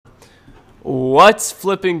What's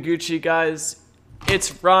flipping Gucci, guys?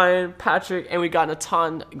 It's Ryan, Patrick, and we got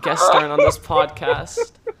Natan guest starring on this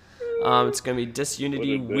podcast. It's going to be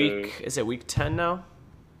Disunity week. Is it week 10 now?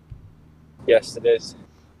 Yes, it is.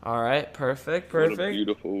 All right, perfect. What a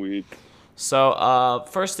beautiful week. So,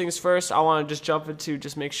 first things first, I want to just jump into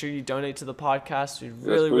just make sure you donate to the podcast. We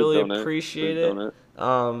really appreciate it.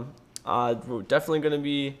 We're definitely going to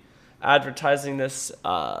be advertising this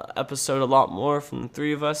episode a lot more from the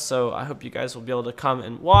three of us, so I hope you guys will be able to come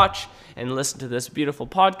and watch and listen to this beautiful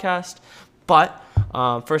podcast. But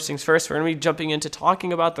first things first, we're going to be jumping into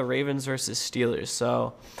talking about the Ravens versus Steelers.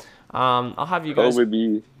 So I'll have you guys...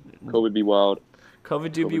 COVID be wild.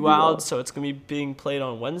 COVID do be wild, so it's going to be being played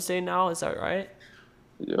on Wednesday now. Is that right?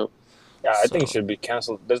 Yep. Yeah, I think it should be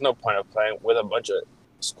canceled. There's no point of playing with a bunch of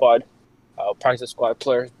practice squad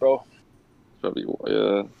players, bro. Probably,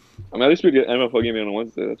 yeah. I mean, at least we get NFL game on a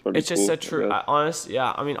Wednesday. That's probably It's just cool, so true. Honestly,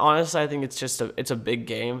 I think it's a big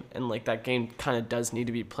game, and like that game kind of does need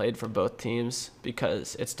to be played for both teams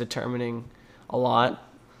because it's determining a lot.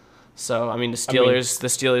 So I mean, the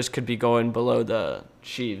Steelers could be going below the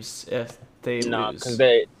Chiefs if they lose.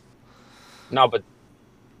 But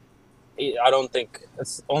I don't think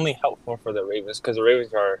it's only helpful for the Ravens because the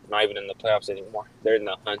Ravens are not even in the playoffs anymore. They're in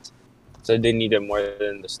the hunt, so they need it more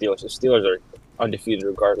than the Steelers. The Steelers are undefeated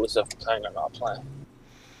regardless of playing or not playing.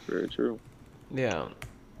 Very true. Yeah.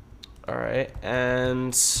 All right.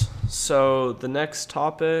 And so the next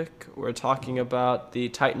topic, we're talking about the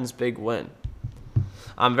Titans' big win.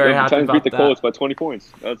 I'm very happy Titans about beat the that. Colts by 20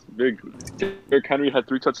 points. That's big. Derrick Henry had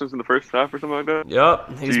 3 touchdowns in the first half or something like that.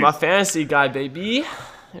 Yep. He's my fantasy guy, baby.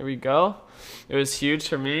 Here we go. It was huge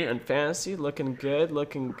for me in fantasy. Looking good.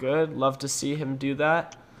 Love to see him do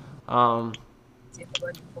that.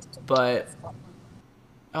 But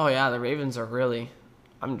oh yeah, the Ravens are really,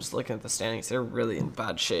 I'm just looking at the standings, they're really in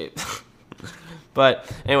bad shape. But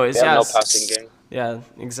anyways, they have no passing game. Yeah,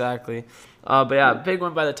 exactly. But yeah, big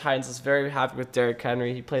one by the Titans. I was very happy with Derrick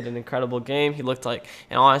Henry. He played an incredible game. He looked like,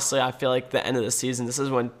 and honestly, I feel like the end of the season, this is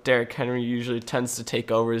when Derrick Henry usually tends to take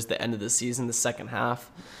over, is the end of the season, the second half.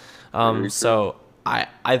 So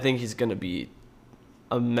I think he's going to be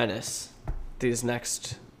a menace these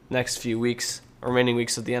next few weeks, remaining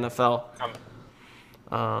weeks of the NFL.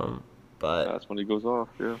 But that's when he goes off.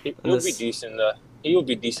 Yeah, he'll be decent. He will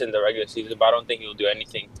be decent in the regular season, but I don't think he'll do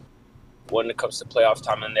anything when it comes to playoff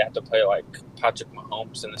time and they have to play like Patrick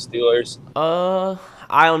Mahomes and the Steelers.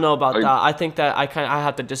 I don't know about that. I think that I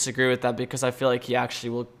have to disagree with that because I feel like he actually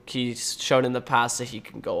will. He's shown in the past that he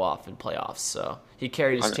can go off in playoffs, so he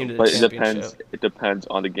carried his team to the championship. It depends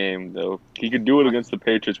on the game, though. He could do it against the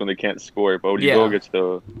Patriots when they can't score, but when you go against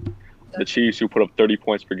the Chiefs, who put up 30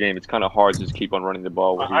 points per game, it's kind of hard to just keep on running the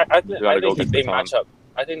ball. I think they match up.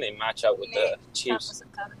 I think they match up with the Chiefs.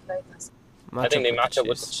 I think they match up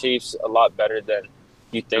with the Chiefs a lot better than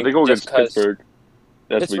you think. If they go against Pittsburgh,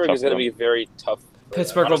 Pittsburgh is going to be very tough.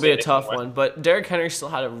 Pittsburgh will be a tough one, but Derrick Henry still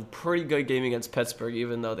had a pretty good game against Pittsburgh,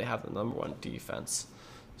 even though they have the #1 defense.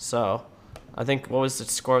 So, I think, what was the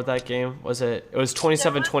score of that game? It was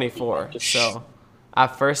 27-24. So,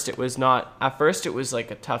 at first it was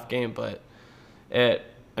like a tough game, but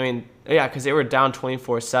because they were down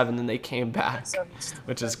 24-7, then they came back,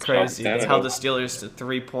 which is crazy. They held the Steelers to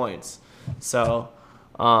 3 points. So,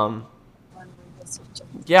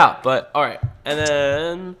 yeah, but all right. And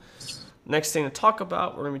then next thing to talk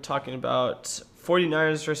about, we're going to be talking about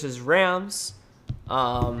 49ers versus Rams.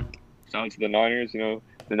 Shout out to the Niners. The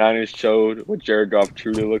Niners showed what Jared Goff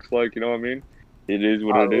truly looks like. You know what I mean? It is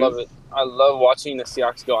what it is. I love it. I love watching the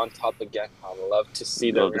Seahawks go on top again. I love to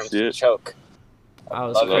see the Rams choke. That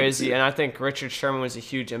was crazy, and I think Richard Sherman was a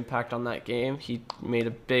huge impact on that game. He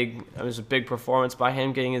made it was a big performance by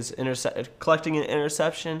him, getting his collecting an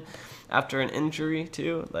interception after an injury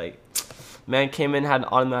too. Like, man came in, had an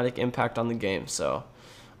automatic impact on the game. So,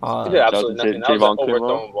 he did absolutely nothing. That was an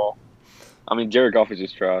overthrown ball. I mean, Jared Goff is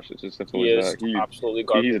just trash. It's just simple as that. He's absolutely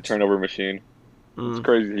garbage. He's a turnover machine. It's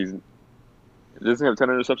crazy. He doesn't have 10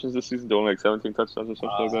 interceptions this season. Only like 17 touchdowns or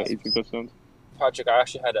something like that. 18 touchdowns. Patrick, I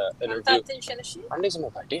actually had an interview. I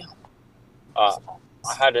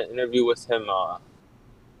had an interview with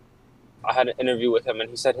him. And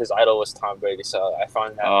he said his idol was Tom Brady. So I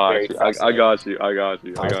found that very fascinating. I got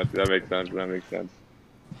you. That makes sense.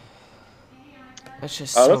 That's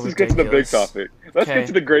just let's just get to the big topic. Let's get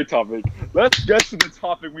to the great topic. Let's get to the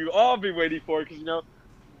topic we've all been waiting for, because No.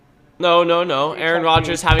 Aaron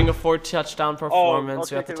Rodgers having a 4-touchdown performance.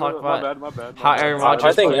 We have to talk about how Aaron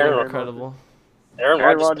Rodgers played incredible. Aaron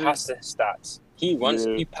Rodgers passed the stats. He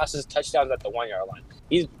passes touchdowns at the 1-yard line.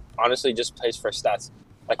 He honestly just plays for stats.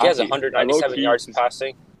 Like, he has 197 yards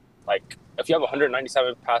passing. like if you have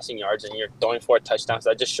 197 passing yards and you're throwing 4 touchdowns,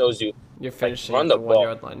 that just shows you you're finishing run at the the 1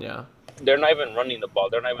 yard line. Yeah. They're not even running the ball.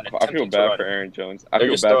 They're not even attempting I feel to bad run. for Aaron Jones. I They're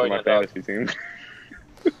feel just bad for throwing my it out. fantasy team.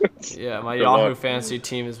 Yeah, my Good Yahoo luck. fantasy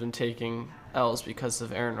team has been taking L's because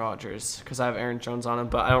of Aaron Rodgers, because I have Aaron Jones on him,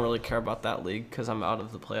 but I don't really care about that league because I'm out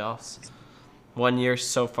of the playoffs. 1 year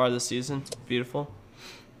so far this season. Beautiful.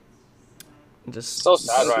 Just So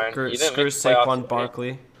sad, Ryan. You didn't screw make the playoffs Saquon with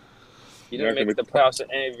Barkley. You didn't make the playoffs in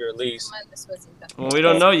any of your leagues. Well, we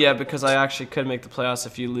don't know yet because I actually could make the playoffs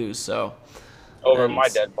if you lose, so. Over And my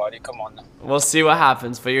dead body. Come on now. we'll see what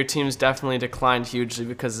happens, but your team's definitely declined hugely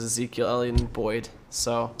because of Ezekiel Elliott and Boyd,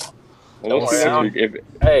 so. Well, we'll see Don't next week.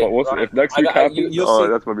 Hey, If next week happens, you'll see.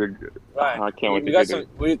 that's gonna be a good. Ryan, I can't wait we to got get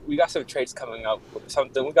it. we got some trades coming up.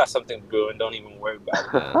 We got something brewing. Don't even worry about it.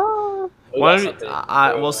 Yeah. We Why got don't something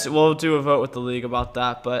we'll brewing. see, we'll do a vote with the league about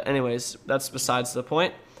that, but anyways, that's besides the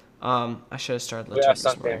point. I should have started We the got check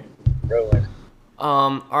this morning. something brewing.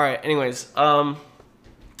 All right. Anyways,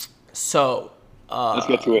 so Let's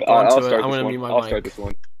get to it. on I'll to it. start I'm this gonna one. mute my I'll mic start this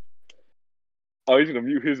one. Oh, he's gonna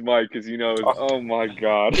mute his mic because he knows. Oh my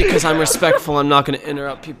god. because I'm respectful. I'm not gonna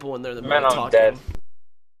interrupt people when they're in the Man, middle I'm talking. dead.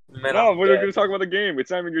 Man, No, I'm we're dead. gonna talk about the game.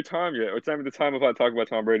 It's not even your time yet. It's not even the time if I talk about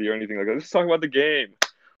Tom Brady or anything like that. Let's talk about the game.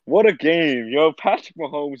 What a game, yo! Patrick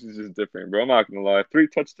Mahomes is just different, bro. I'm not gonna lie. 3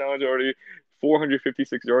 touchdowns already,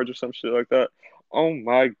 456 yards or some shit like that. Oh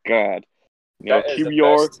my god. You know, That is the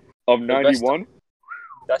QBR best. of the best- 91.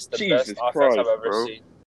 That's the Jesus best offense Christ, I've ever bro. seen.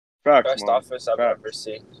 Facts, Best man. offense I've Facts. ever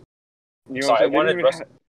seen. You know So what I I'm saying? wanted They Russ. I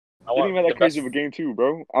didn't want even have the that crazy best. of a game too,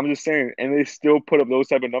 bro. I'm just saying, and they still put up those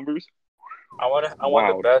type of numbers. I want the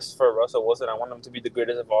Wow. best for Russell Wilson. I want him to be the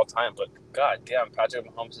greatest of all time. But god damn, Patrick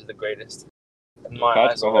Mahomes is the greatest. In my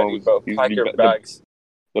Patrick eyes already, Mahomes, bro. he's Pack the your be- the- bags.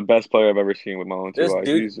 The best player I've ever seen with my own two This eyes.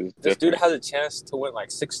 dude- He's just This dude different. has a chance to win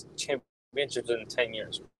like 6 championships in 10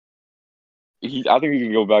 years. I think he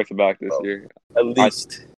can go back to back this Bro. year. At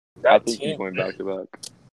least. I That think he's team. going back to back.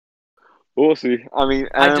 We'll see. I mean,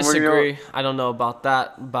 I and disagree. I don't know about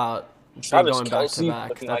that. About Travis going back to Kelce back.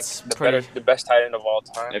 looking That's like pretty. the best tight end of all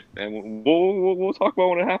time. and we'll talk about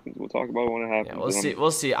when it happens. We'll talk about when it happens. Yeah, we'll see.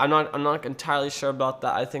 We'll see. I'm not entirely sure about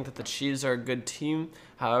that. I think that the Chiefs are a good team.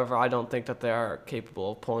 However, I don't think that they are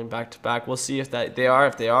capable of pulling back to back. We'll see if they are.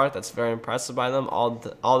 If they are, that's very impressive by them. All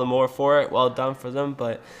the more for it. Well done for them.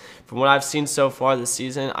 But from what I've seen so far this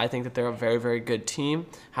season, I think that they're a very, very good team.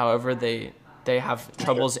 However, they have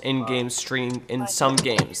troubles in game stringing. In some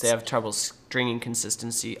games, they have trouble stringing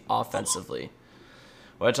consistency offensively,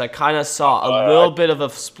 which I kind of saw a little bit of a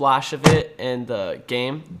splash of it in the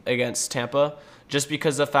game against Tampa, just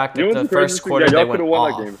because of the fact that the first quarter they went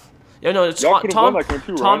off. Yeah, no, it's Y'all could've won Tom. that game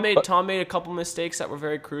too, Tom right? made a couple mistakes that were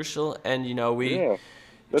very crucial, and you know Yeah.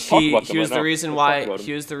 Let's talk about them he was right the now. reason Let's why talk about them.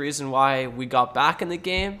 he was the reason why we got back in the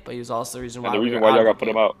game, but he was also the reason why And the we reason were why y'all out of got the put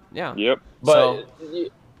him game. out. Yeah. Yep.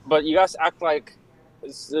 But you guys act like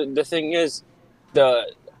the thing is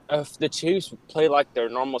if the Chiefs play like their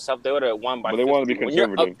normal self, they would have won by But they 50. wanna be When you're up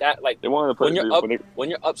conservative. that like They wanted to play. when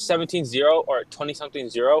you're up 17-0 or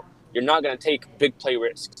 20-something-0, you're not gonna take big play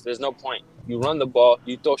risks. There's no point. You run the ball,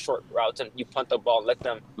 you throw short routes, and you punt the ball. Let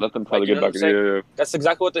them. let them try Like, to you get know back. what I'm saying? Yeah. That's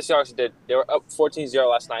exactly what the Seahawks did. They were up 14-0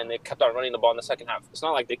 last night, and they kept on running the ball in the second half. It's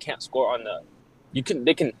not like they can't score on the.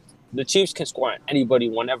 The Chiefs can score on anybody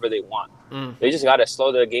whenever they want. They just gotta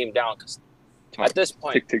slow the game down because at this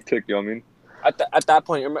point, Tick, tick, tick. You know what I mean? at that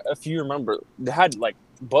point, if you remember, they had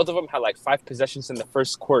both of them had 5 possessions in the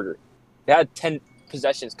first quarter. They had 10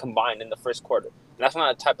 possessions combined in the first quarter. And that's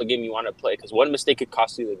not the type of game you want to play because one mistake could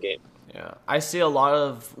cost you the game. Yeah, I see a lot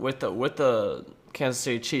of with the Kansas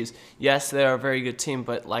City Chiefs. Yes, they're a very good team,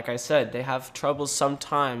 but like I said, they have trouble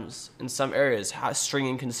sometimes in some areas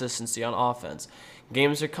stringing consistency on offense.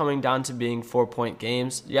 Games are coming down to being 4-point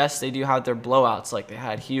games. Yes, they do have their blowouts, like they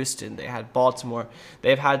had Houston, they had Baltimore,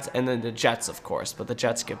 and then the Jets, of course. But the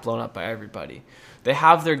Jets get blown up by everybody. They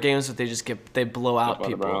have their games that they blow out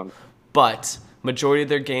people. But majority of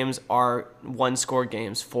their games are 1-score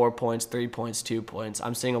games, 4 points, 3 points, 2 points.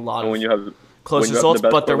 I'm seeing a lot of close results,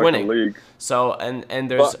 but they're winning. So and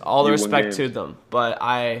there's all the respect to them, but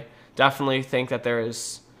I definitely think that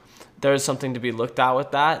there's something to be looked at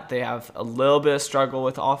with that. They have a little bit of struggle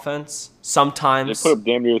with offense sometimes. They put up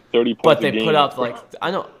damn near 30 points. But they put up I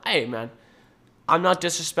know. Hey man, I'm not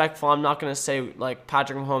disrespectful. I'm not gonna say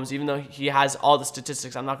Patrick Mahomes, even though he has all the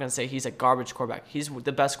statistics. I'm not gonna say he's a garbage quarterback. He's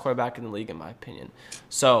the best quarterback in the league, in my opinion.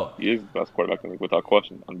 So he is the best quarterback in the league without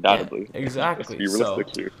question, undoubtedly. Yeah, exactly. Let's be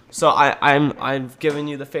realistic here. So I've given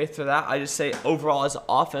you the faith for that. I just say overall as an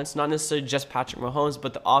offense, not necessarily just Patrick Mahomes,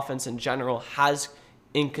 but the offense in general has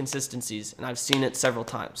inconsistencies, and I've seen it several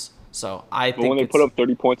times. So I think when they put up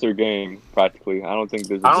 30 points a game, practically, I don't think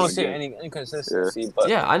there's. I don't see any inconsistency. Yeah. But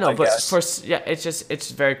yeah, I know,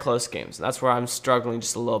 it's very close games. And that's where I'm struggling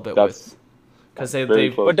just a little bit with, because they barely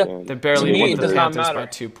won the Panthers by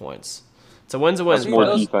 2 points. So wins a win. That's more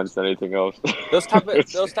defense than anything else. those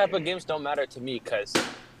type of games don't matter to me because,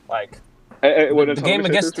 like, the game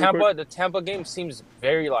against Tampa, the Tampa game seems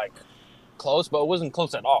very like close, but it wasn't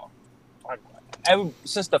close at all.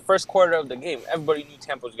 Since the first quarter of the game, everybody knew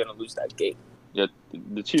Tampa was going to lose that game. Yeah,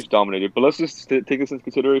 the Chiefs dominated. But let's just take this into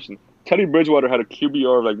consideration. Teddy Bridgewater had a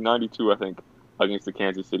QBR of like 92, I think, against the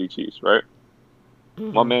Kansas City Chiefs, right?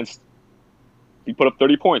 Mm-hmm. My man, he put up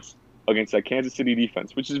 30 points against that Kansas City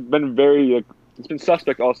defense, which has been it's been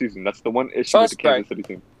suspect all season. That's the one issue with the Kansas City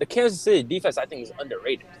team. The Kansas City defense, I think, is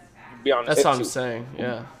underrated. To be honest, that's what I'm saying.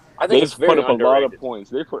 Yeah. I think they've put up a lot of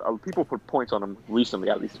points. People put points on them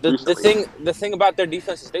recently, at least. The thing about their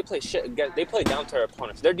defense is they play They play down to their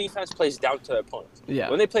opponents. Their defense plays down to their opponents.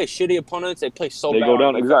 Yeah. When they play shitty opponents, they play so bad. They go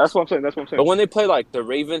down. Exactly. That's what I'm saying. But when they play like the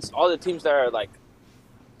Ravens, all the teams that are like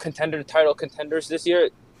title contenders this year,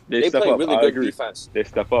 they play really good defense. They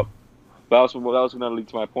step up. But that was going to lead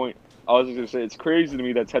to my point. I was just going to say it's crazy to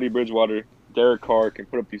me that Teddy Bridgewater, Derek Carr can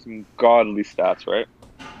put up these godly stats, right?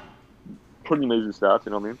 Pretty amazing stats,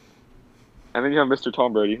 you know what I mean? And then you have Mr.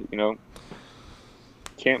 Tom Brady, you know,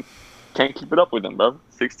 can't keep it up with him, bro.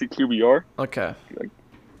 60 QBR. Okay.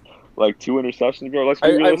 Like 2 interceptions, bro. Let's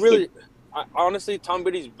be realistic. Honestly, Tom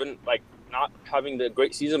Brady's been like not having the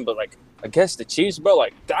great season, but like against the Chiefs, bro,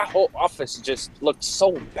 like that whole offense just looked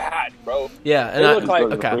so bad, bro. Yeah, and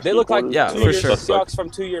they look like for sure. Seahawks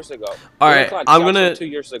from 2 years ago. All right, I'm gonna 2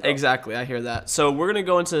 years ago. Exactly, I hear that. So we're gonna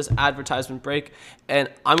go into this advertisement break, and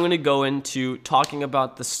I'm gonna go into talking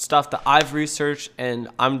about the stuff that I've researched, and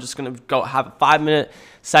I'm just gonna go have a 5-minute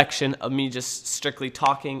section of me just strictly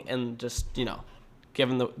talking and just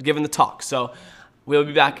giving the talk. So we'll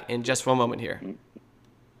be back in just 1 moment here.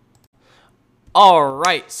 All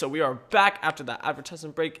right, so we are back after that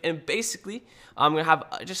advertisement break, and basically, I'm going to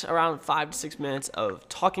have just around 5 to 6 minutes of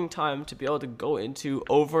talking time to be able to go into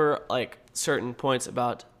over, like, certain points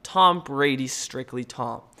about Tom Brady, strictly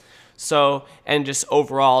Tom. So, and just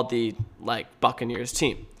overall the, like, Buccaneers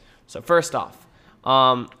team. So, first off,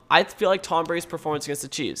 I feel like Tom Brady's performance against the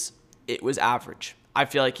Chiefs, it was average. I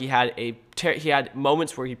feel like he had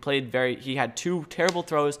moments where he had 2 terrible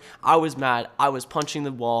throws. I was mad. I was punching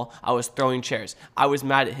the wall. I was throwing chairs. I was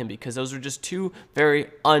mad at him because those were just 2 very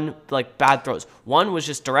bad throws. One was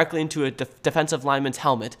just directly into a defensive lineman's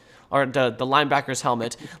helmet, or the linebacker's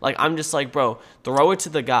helmet. Like, I'm just like, bro, throw it to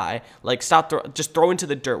the guy. Like, just throw into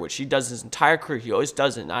the dirt, which he does his entire career. He always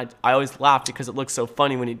does it, and I always laugh because it looks so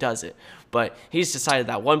funny when he does it. But he's decided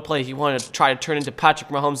that one play he wanted to try to turn into Patrick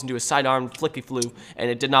Mahomes and do a sidearm flicky flu, and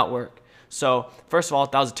it did not work. So, first of all,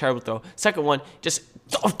 that was a terrible throw. Second one, just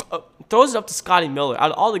throws it up to Scotty Miller.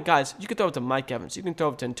 Out of all the guys, you can throw it to Mike Evans, you can throw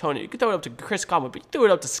it to Antonio, you can throw it up to Chris Godwin, but you threw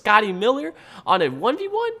it up to Scotty Miller on a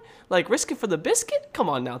 1v1? Like, risk it for the biscuit? Come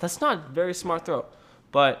on now. That's not a very smart throw.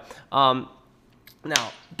 But now,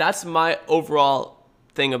 that's my overall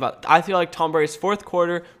thing about. I feel like Tom Brady's fourth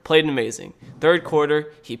quarter played amazing. Third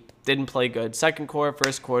quarter, he didn't play good. Second quarter,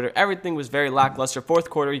 first quarter, everything was very lackluster. Fourth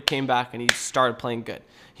quarter, he came back and he started playing good.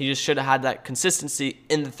 He just should have had that consistency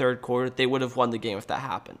in the third quarter. They would have won the game if that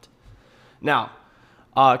happened. Now,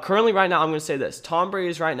 currently right now, I'm going to say this. Tom Brady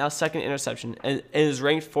is right now second interception and is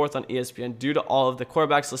ranked 4th on ESPN due to all of the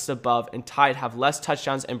quarterbacks listed above, and tied have less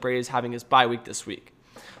touchdowns, and Brady is having his bye week this week.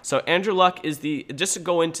 So Andrew Luck is just to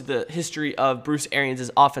go into the history of Bruce Arians'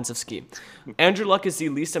 offensive scheme. Andrew Luck is the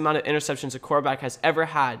least amount of interceptions a quarterback has ever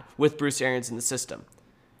had with Bruce Arians in the system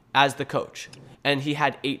as the coach, and he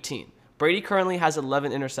had 18. Brady currently has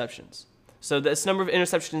 11 interceptions. So this number of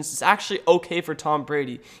interceptions is actually okay for Tom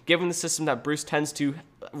Brady, given the system that Bruce tends to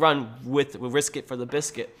run with risk it for the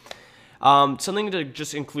biscuit. Something to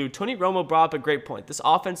just include, Tony Romo brought up a great point. This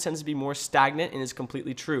offense tends to be more stagnant and is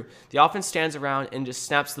completely true. The offense stands around and just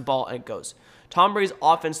snaps the ball and it goes. Tom Brady's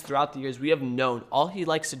offense throughout the years, we have known all he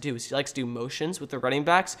likes to do is he likes to do motions with the running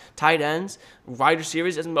backs, tight ends, wide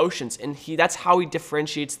receivers as motions, and that's how he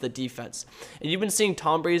differentiates the defense. And you've been seeing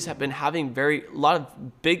Tom Brady's have been having a lot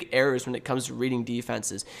of big errors when it comes to reading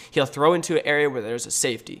defenses. He'll throw into an area where there's a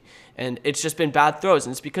safety, and it's just been bad throws,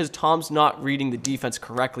 and it's because Tom's not reading the defense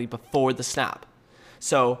correctly before the snap.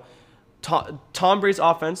 So Tom Brady's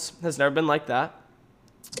offense has never been like that,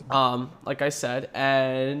 like I said,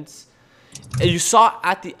 and you saw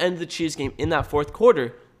at the end of the Chiefs game in that fourth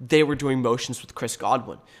quarter, they were doing motions with Chris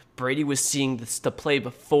Godwin. Brady was seeing the play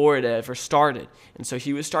before it ever started. And so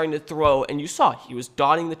he was starting to throw, and you saw he was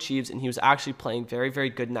dotting the Chiefs, and he was actually playing very, very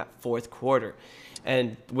good in that fourth quarter.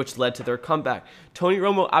 and which led to their comeback. Tony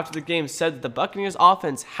Romo, after the game, said that the Buccaneers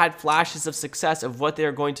offense had flashes of success of what they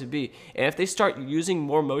are going to be. And if they start using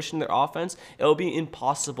more motion in their offense, it will be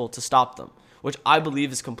impossible to stop them, which I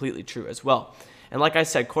believe is completely true as well. And like I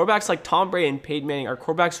said, quarterbacks like Tom Brady and Peyton Manning are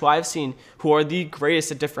quarterbacks who I've seen who are the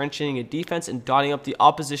greatest at differentiating a defense and dotting up the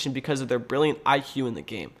opposition because of their brilliant IQ in the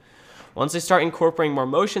game. Once they start incorporating more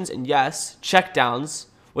motions and, yes, checkdowns,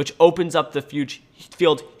 which opens up the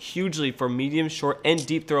field hugely for medium, short, and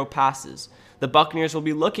deep throw passes, the Buccaneers will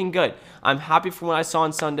be looking good. I'm happy from what I saw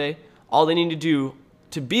on Sunday. All they need to do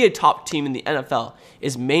to be a top team in the NFL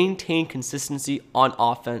is maintain consistency on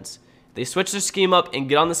offense. They switch their scheme up and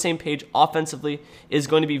get on the same page offensively, it is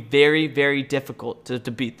going to be very, very difficult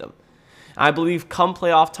to beat them. I believe come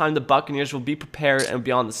playoff time, the Buccaneers will be prepared and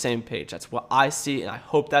be on the same page. That's what I see, and I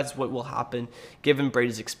hope that's what will happen given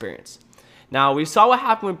Brady's experience. Now, we saw what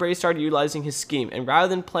happened when Brady started utilizing his scheme, and rather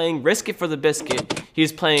than playing risk it for the biscuit, he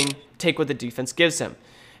was playing take what the defense gives him.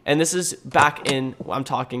 And this is back in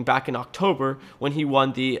October when he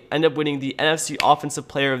ended up winning the NFC Offensive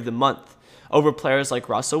Player of the Month over players like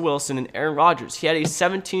Russell Wilson and Aaron Rodgers. He had a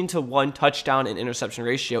 17-to-1 touchdown and interception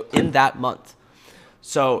ratio in that month.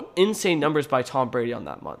 So, insane numbers by Tom Brady on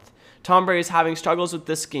that month. Tom Brady is having struggles with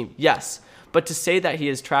this scheme, yes, but to say that he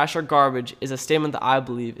is trash or garbage is a statement that I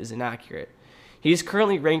believe is inaccurate. He is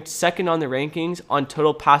currently ranked second on the rankings on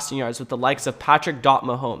total passing yards with the likes of Patrick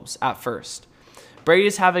Mahomes at first. Brady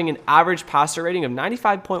is having an average passer rating of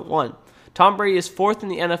 95.1. Tom Brady is fourth in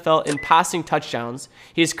the NFL in passing touchdowns.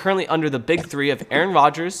 He is currently under the big three of Aaron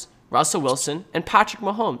Rodgers, Russell Wilson, and Patrick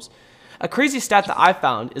Mahomes. A crazy stat that I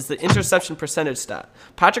found is the interception percentage stat.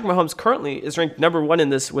 Patrick Mahomes currently is ranked number one in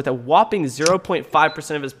this with a whopping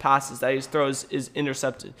 0.5% of his passes that he throws is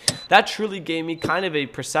intercepted. That truly gave me kind of a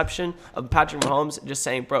perception of Patrick Mahomes just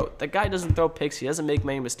saying, bro, that guy doesn't throw picks. He doesn't make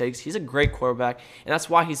many mistakes. He's a great quarterback, and that's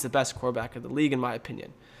why he's the best quarterback of the league in my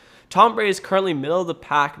opinion. Tom Brady is currently middle of the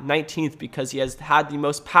pack, 19th, because he has had the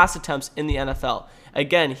most pass attempts in the NFL.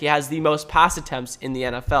 Again, he has the most pass attempts in the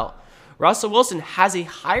NFL. Russell Wilson has a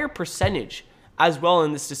higher percentage as well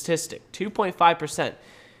in the statistic, 2.5%.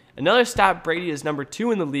 Another stat Brady is number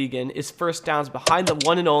 2 in the league in is first downs behind the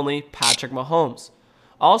one and only Patrick Mahomes.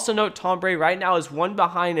 Also note Tom Brady right now is one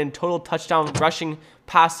behind in total touchdown rushing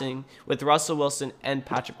passing with Russell Wilson and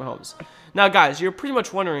Patrick Mahomes. Now guys, you're pretty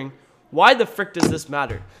much wondering, why the frick does this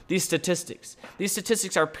matter? These statistics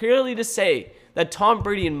are purely to say that Tom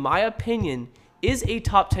Brady, in my opinion, is a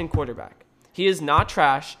top 10 quarterback. He is not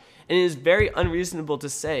trash, and it is very unreasonable to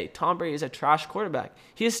say Tom Brady is a trash quarterback.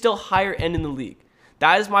 He is still higher end in the league.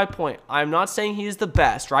 That is my point. I'm not saying he is the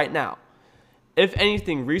best right now. If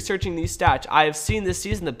anything, researching these stats, I have seen this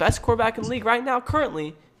season the best quarterback in the league right now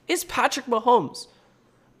currently is Patrick Mahomes.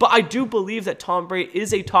 But I do believe that Tom Brady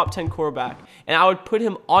is a top 10 quarterback, and I would put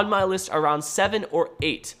him on my list around 7 or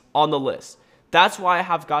 8 on the list. That's why I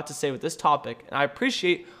have got to say with this topic, and I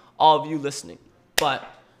appreciate all of you listening. But,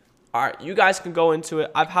 all right, you guys can go into it.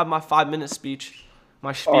 I've had my 5-minute speech,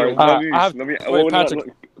 my spiel. All right, Let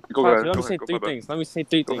me say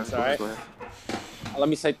three things, all right? Let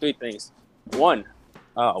me say 3 things. 1,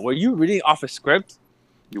 were you reading off a script?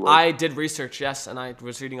 I did research, yes, and I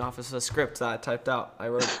was reading off of a script that I typed out. I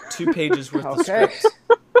wrote 2 pages worth of script.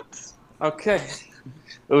 Okay.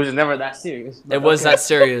 It was never that serious. It was that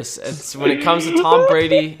serious. It's when it comes to Tom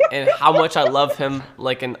Brady and how much I love him.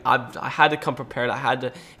 I had to come prepared.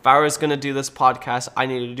 If I was gonna do this podcast, I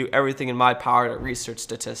needed to do everything in my power to research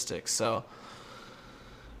statistics. So,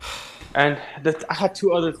 and I had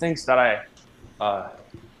 2 other things that I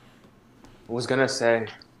was gonna say.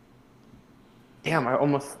 Damn,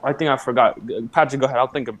 I think I forgot. Patrick, go ahead. I'll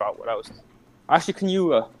think about what I was. Actually, can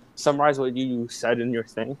you summarize what you said in your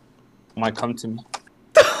thing? It might come to me.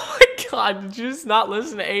 Oh my God, did you just not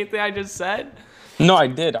listen to anything I just said? No, I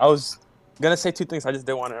did. I was gonna say 2 things. I just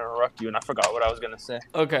didn't want to interrupt you, and I forgot what I was gonna say.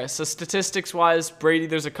 Okay, so statistics-wise, Brady,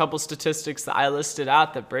 there's a couple statistics that I listed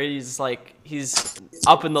out that Brady's he's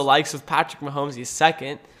up in the likes with Patrick Mahomes. He's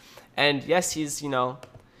second, and yes, he's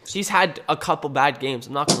had a couple bad games,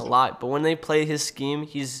 I'm not going to lie. But when they play his scheme,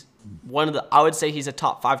 he's I would say he's a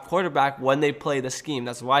top 5 quarterback when they play the scheme.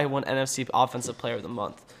 That's why he won NFC Offensive Player of the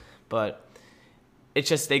Month. But it's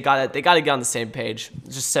just they got to get on the same page.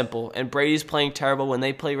 It's just simple. And Brady's playing terrible when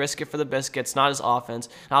they play risk it for the biscuit. It's not his offense.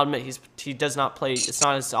 And I'll admit, he does not play. It's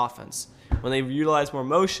not his offense. When they utilize more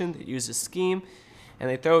motion, they use his scheme. And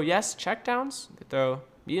they throw, yes, checkdowns. They throw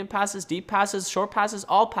medium passes, deep passes, short passes,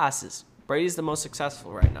 all passes. Brady's the most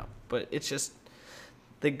successful right now, but it's just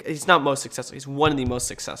he's not most successful. He's one of the most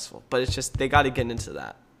successful, but it's just they got to get into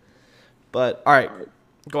that. But all right,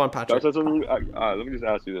 go on, Patrick. Let me just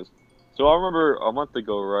ask you this: So I remember a month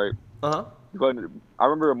ago, right? Uh-huh. But I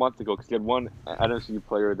remember a month ago because he had won NFC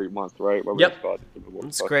Player of the Month, right? Yep.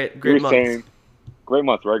 It's great month. Saying, great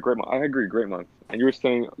month, right? Great month. I agree, great month. And you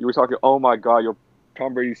were talking, oh my God,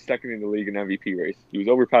 Tom Brady's second in the league in MVP race. He was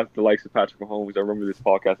overpassed the likes of Patrick Mahomes. I remember this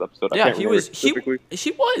podcast episode. Yeah, I can't remember specifically.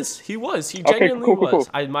 He was. He okay, genuinely cool. was,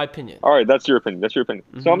 in my opinion. All right, that's your opinion.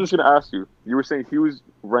 Mm-hmm. So I'm just going to ask you. You were saying he was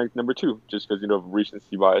ranked number 2 just because, of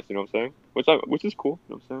recency bias, you know what I'm saying? Which is cool,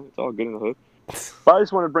 you know what I'm saying? It's all good in the hood. But I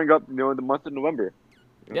just want to bring up, the month of November.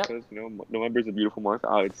 Because, November is a beautiful month.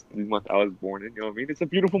 It's the month I was born in, you know what I mean? It's a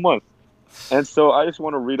beautiful month. And so I just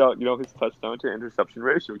want to read out, his touchdown to interception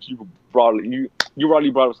ratio, which you broadly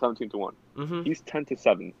brought up 17-1. Mm-hmm. He's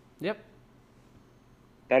 10-7. Yep.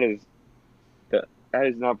 That is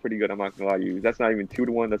not pretty good. I'm not gonna lie to you. That's not even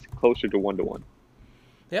 2-1. That's closer to 1-1.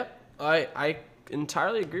 Yep. I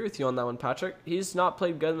entirely agree with you on that one, Patrick. He's not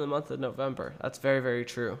played good in the month of November. That's very, very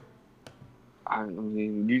true. I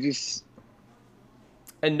mean, you just.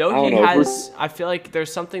 And he has. I feel like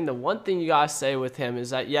there's something. The one thing you gotta say with him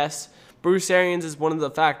is that yes, Bruce Arians is one of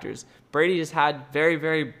the factors. Brady has had very,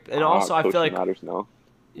 very, and also I feel like matters now.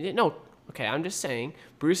 No, okay, I'm just saying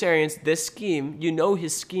Bruce Arians. This scheme,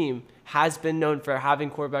 his scheme has been known for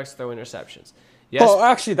having quarterbacks throw interceptions. Yes. Oh,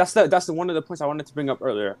 actually, that's the one of the points I wanted to bring up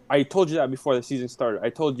earlier. I told you that before the season started. I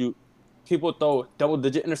told you people throw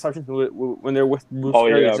double-digit interceptions when they're with Bruce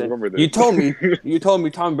Arians. Yeah, I remember this. You told me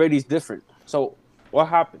Tom Brady's different. So what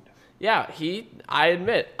happened? Yeah, I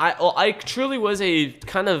admit, I truly was a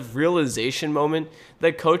kind of realization moment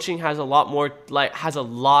that coaching has a lot more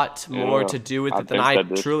to do with it than I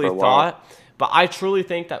truly thought. But I truly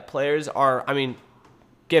think that players are, I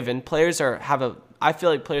feel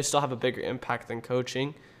like players still have a bigger impact than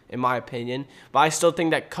coaching, in my opinion. But I still think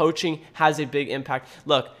that coaching has a big impact.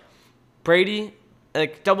 Look, Brady,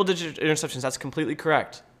 double-digit interceptions, that's completely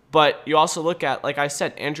correct. But you also look at, like I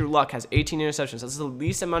said, Andrew Luck has 18 interceptions. That's the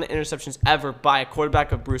least amount of interceptions ever by a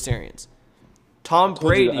quarterback of Bruce Arians. Tom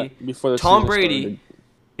Brady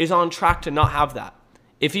is on track to not have that.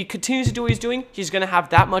 If he continues to do what he's doing, he's going to have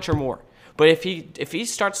that much or more. But if he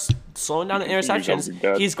starts slowing down the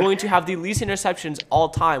interceptions, he's going to have the least interceptions all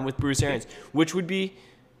time with Bruce Arians, which would be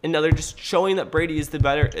another just showing that Brady is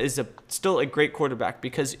still a great quarterback.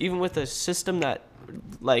 Because even with a system that,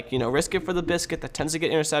 risk it for the biscuit that tends to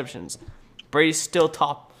get interceptions, Brady's still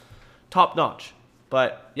top notch.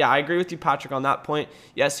 But yeah, I agree with you, Patrick, on that point.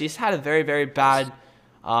 Yes, he's had a very, very bad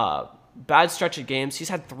stretch of games. He's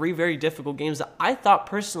had 3 very difficult games that I thought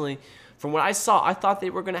personally, from what I saw, I thought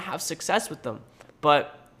they were going to have success with them.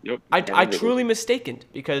 But I truly mistaken,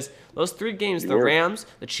 because those 3 games, the Rams,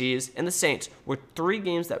 the Chiefs, and the Saints, were 3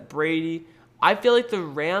 games that Brady, I feel like the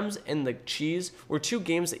Rams and the Chiefs were 2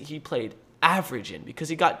 games that he played average in, because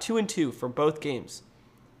he got 2-2 for both games.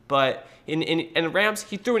 But in Rams,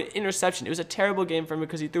 he threw an interception. It was a terrible game for him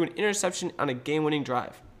because he threw an interception on a game-winning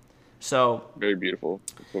drive. So very beautiful.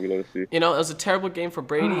 That's what we love to see. It was a terrible game for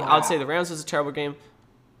Brady. I would say the Rams was a terrible game.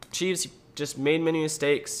 Chiefs just made many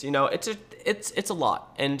mistakes. It's a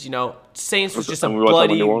lot. And Saints was just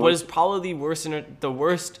was probably the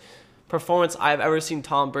worst performance I've ever seen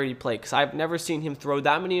Tom Brady play, because I've never seen him throw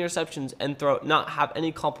that many interceptions and not have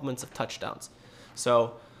any compliments of touchdowns.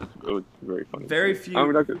 So it was very funny. Very few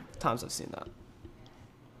times I've seen that.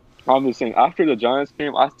 I'm just saying, after the Giants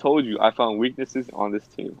game, I told you I found weaknesses on this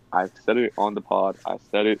team. I said it on the pod. I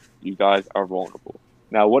said it. You guys are vulnerable.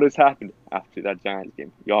 Now, what has happened after that Giants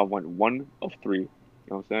game? Y'all won 1 of 3. You know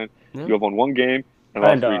what I'm saying? Yeah. You have won 1 game and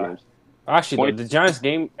lost 3 games. Actually, the Giants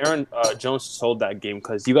game, Aaron Jones sold that game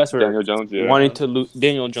because you guys were Daniel Jones, wanting to lose.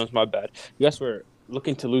 Daniel Jones, my bad. You guys were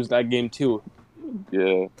looking to lose that game too.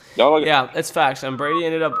 Yeah. It's facts. And Brady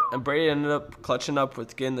ended up clutching up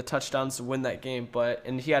with getting the touchdowns to win that game.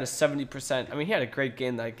 And he had a 70%. He had a great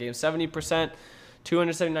game that game. 70%,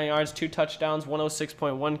 279 yards, 2 touchdowns,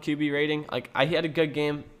 106.1 QB rating. He had a good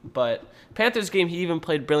game. But Panthers game, he even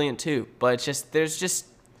played brilliant too. But it's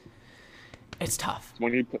tough.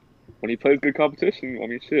 When he plays good competition,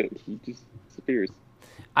 he just disappears.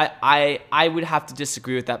 I would have to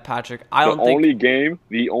disagree with that, Patrick. The only game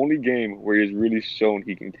where he's really shown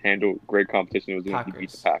he can handle great competition was when he beat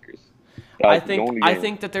the Packers. I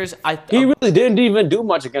think that there's he really didn't even do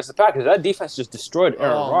much against the Packers. That defense just destroyed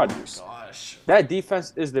Aaron Rodgers. Gosh. That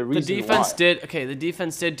defense is the reason the defense did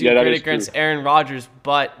do great against Aaron Rodgers,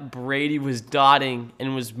 but Brady was dotting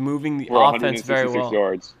and was moving the offense very well.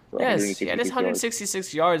 Yards. Yes, he had his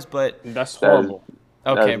 166 yards, but that's horrible.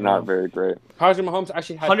 Okay, not very great. Patrick Mahomes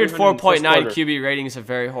actually had 104.9 QB rating is a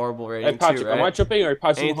very horrible rating. Hey, Patrick, too, right? Am I tripping, or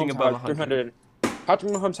Patrick Anything Mahomes above had 300?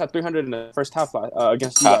 Patrick Mahomes had 300 in the first half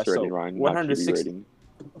against you guys. So 160.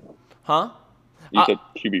 Huh? You said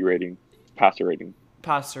QB rating, passer rating.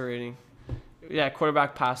 Passer rating. Yeah,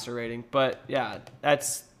 quarterback passer rating. But yeah,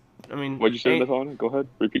 that's. I mean. What'd you say, Stefan? Go ahead.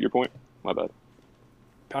 Repeat your point. My bad.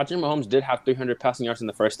 Patrick Mahomes did have 300 passing yards in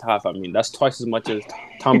the first half. I mean, that's twice as much as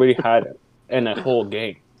Tom Brady had in a whole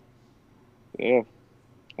game. Yeah,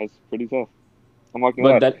 that's pretty tough. I'm not gonna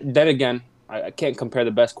lie. But then again, I can't compare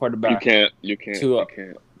the best quarterback. You can't.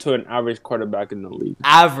 To an average quarterback in the league.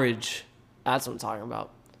 Average. That's what I'm talking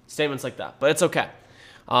about. Statements like that, but it's okay.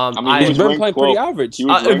 He's been playing pretty average.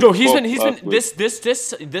 No, he's been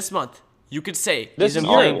this month. You could say he's been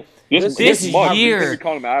playing this year.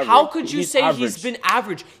 How could you say he's been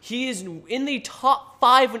average? He is in the top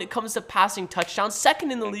 5 when it comes to passing touchdowns,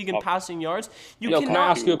 second in the league in passing yards. Can I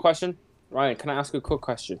ask you a question, Ryan? Can I ask you a quick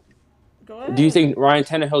question? Go ahead. Do you think Ryan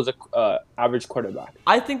Tannehill is a average quarterback?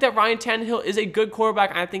 I think that Ryan Tannehill is a good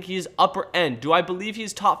quarterback. I think he's upper end. Do I believe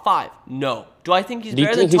he's top 5? No. Do I think he's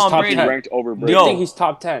better than Tom Brady? Ranked over Brady? Do you think he's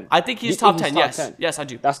top 10? I think he's top 10. Yes. Yes, I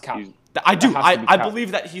do. That's cap. I do. I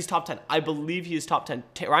believe that he's top 10. I believe he is top 10.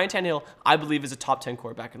 Ryan Tannehill, I believe, is a top 10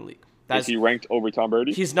 quarterback in the league. Is he ranked over Tom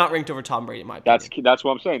Brady? He's not ranked over Tom Brady, in my opinion. That's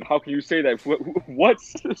what I'm saying. How can you say that?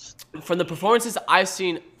 What's this? From the performances I've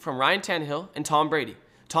seen from Ryan Tannehill and Tom Brady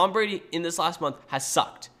in this last month has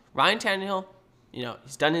sucked. Ryan Tannehill,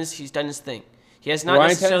 he's done his thing. He has not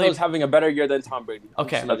necessarily. Ryan Tannehill is having a better year than Tom Brady.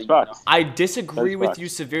 Okay, that's facts. I disagree with you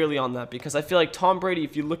severely on that because I feel like Tom Brady,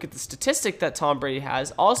 if you look at the statistic that Tom Brady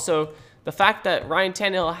has, also the fact that Ryan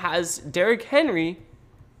Tannehill has Derrick Henry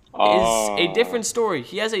is a different story.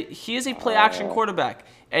 He is a play action quarterback,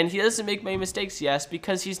 and he doesn't make many mistakes, yes,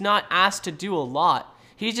 because he's not asked to do a lot.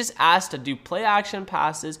 He's just asked to do play action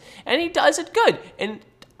passes, and he does it good. And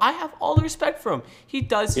I have all the respect for him. He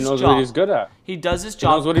does his job. He knows what he's good at. He does his job.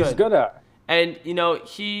 He knows what he's good at. And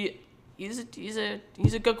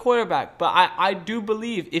he's a good quarterback. But I do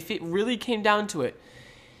believe if it really came down to it,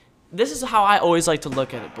 this is how I always like to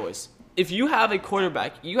look at it, boys. If you have a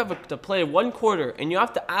quarterback, you have to play one quarter, and you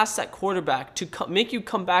have to ask that quarterback to make you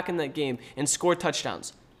come back in that game and score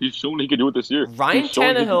touchdowns. He's shown he could do it this year. Ryan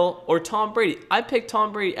Tannehill or Tom Brady. I pick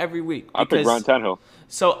Tom Brady every week. I pick Ryan Tannehill.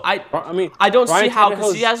 So I don't see how,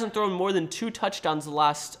 because he hasn't thrown more than 2 touchdowns the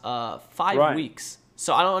last 5 weeks.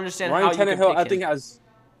 So I don't understand how you can pick him.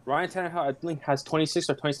 Ryan Tannehill, I think, has 26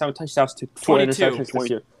 or 27 touchdowns to 4 interceptions this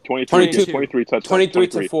year. 23 touchdowns. 23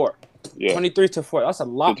 to 4. Yeah. 23 to 4. That's a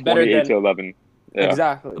lot better than 28 to 11. Yeah.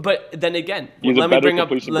 Exactly. But then again, let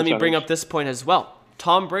me bring up this point as well.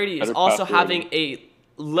 Tom Brady is also having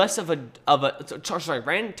Ryan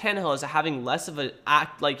Tannehill is having less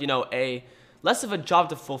of a job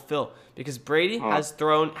to fulfill because Brady had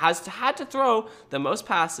to throw the most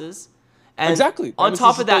passes. And exactly. On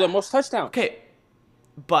top of that, the most touchdowns. Okay.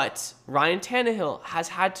 But Ryan Tannehill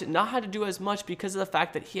has not had to do as much because of the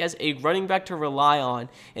fact that he has a running back to rely on.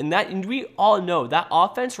 And we all know that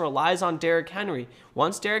offense relies on Derrick Henry.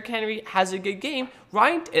 Once Derrick Henry has a good game,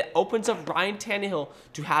 it opens up Ryan Tannehill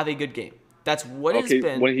to have a good game. That's what it's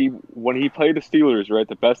been. When he played the Steelers, right,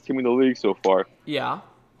 the best team in the league so far. Yeah.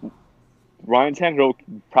 Ryan Tannehill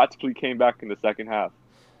practically came back in the second half.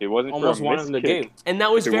 It wasn't almost for a won in the game, and that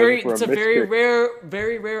was it's a very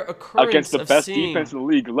rare occurrence against the best defense in the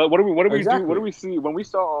league. What do we do? What do we see when we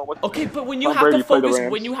saw? But when you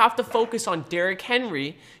have to focus on Derrick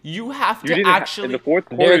Henry, you have to actually. In the fourth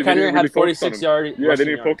quarter, Derrick Henry had 46 yards. Yeah, they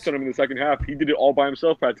didn't focus on him in the second half. He did it all by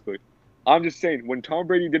himself practically. I'm just saying, when Tom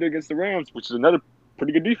Brady did it against the Rams, which is another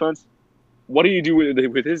pretty good defense, what do you do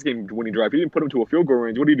with his game-winning drive? He didn't put him to a field goal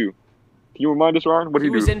range. What do you do? Can you remind us, Ryan? What did he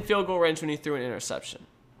do? He was in field goal range when he threw an interception.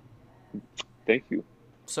 Thank you.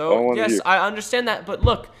 So, yes, I understand that. But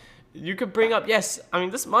look, you could bring up,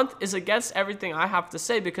 this month is against everything I have to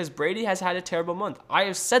say because Brady has had a terrible month. I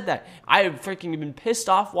have said that. I have freaking been pissed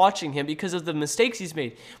off watching him because of the mistakes he's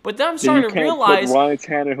made. But then I'm starting to realize put Ryan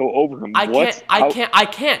Tannehill over him. I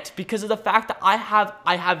can't because of the fact that I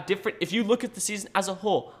have different. If you look at the season as a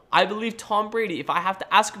whole, I believe Tom Brady, if I have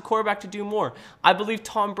to ask a quarterback to do more, I believe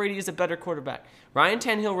Tom Brady is a better quarterback. Ryan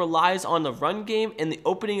Tannehill relies on the run game and the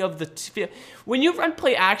opening of the field. When you run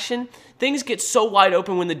play action, things get so wide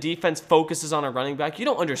open when the defense focuses on a running back. You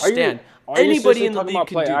don't understand. Anybody in the league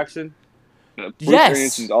can do. Action?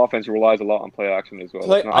 Yes. Offense relies a lot on play action as well.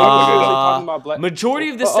 Majority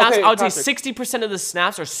of the snaps, I would say 60% of the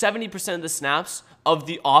snaps or 70% of the snaps of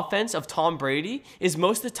the offense of Tom Brady is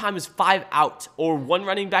most of the time is 5 out or one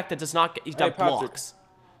running back that does not get blocks.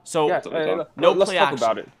 So no play action.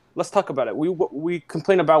 About it. Let's talk about it. We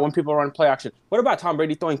complain about when people run play action. What about Tom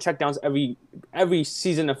Brady throwing checkdowns every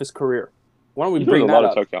season of his career? Why don't we bring that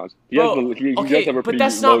up? He does have a but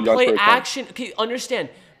that's not play action. Okay, understand.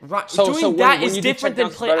 Right. So Doing when that is you do different than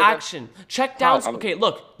checkdowns, play better than- action. Checkdowns. Okay,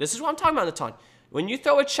 look. This is what I'm talking about, Natan. When you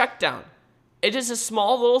throw a check down, it is a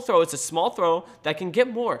small little throw. It's a small throw that can get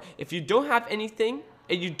more. If you don't have anything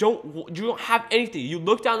and you don't have anything, you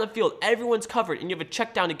look down the field, everyone's covered, and you have a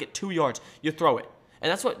check down to get 2 yards, you throw it.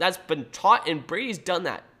 And that's been taught, and Brady's done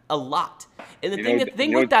that a lot. And the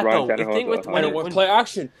thing with that though, the thing with when play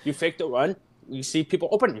action, you fake the run, you see people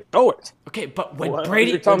open, you throw it. Okay, but when What?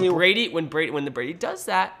 Brady You're when the Brady does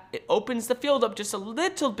that, it opens the field up just a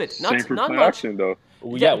little bit. Same Not for not play much. action though.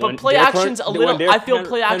 Yeah, but play action's a little. I feel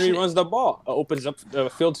play action. Henry runs the ball, opens up the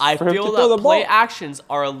field. I for him feel to throw that the play ball. actions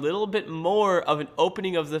are a little bit more of an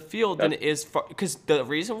opening of the field than it is for. Because the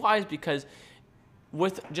reason why is because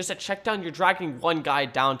with just a check down, you're dragging one guy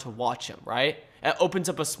down to watch him, right? It opens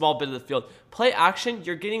up a small bit of the field. Play action,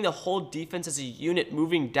 you're getting the whole defense as a unit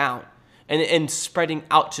moving down and spreading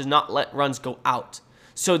out to not let runs go out.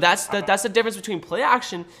 So that's the difference between play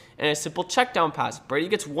action and a simple check down pass. Brady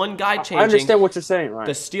gets one guy changing. I understand what you're saying, right?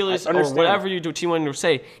 The Steelers or whatever you do, team wanting to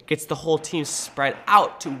say, gets the whole team spread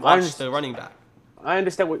out to watch the running back. I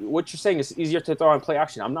understand what you're saying is easier to throw on play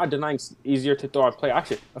action. I'm not denying it's easier to throw on play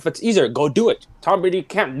action. If it's easier, go do it. Tom Brady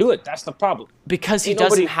can't do it. That's the problem. Because he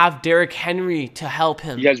doesn't have Derrick Henry to help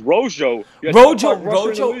him. He has Rojo.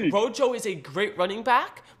 Rojo is a great running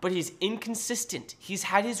back, but he's inconsistent. He's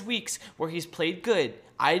had his weeks where he's played good.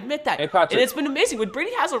 I admit that. Hey, Patrick. And it's been amazing. When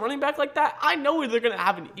Brady has a running back like that, I know they're going to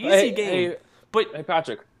have an easy game. Hey,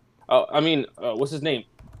 Patrick. What's his name?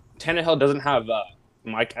 Tannehill doesn't have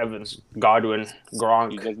Mike Evans, Godwin,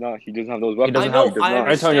 Gronk. He does not. He doesn't have those weapons. I know. I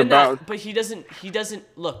understand that, about. but he doesn't.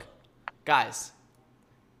 Look, guys,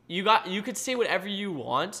 you could say whatever you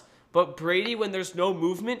want, but Brady, when there's no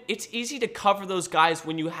movement, it's easy to cover those guys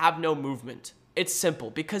when you have no movement. It's simple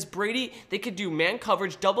because Brady, they could do man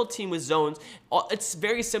coverage, double team with zones. It's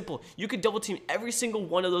very simple. You could double team every single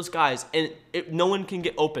one of those guys, and no one can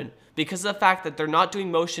get open because of the fact that they're not doing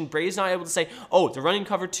motion. Brady's not able to say, "Oh, they're running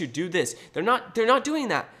cover 2, do this." They're not doing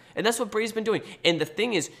that, and that's what Brady's been doing. And the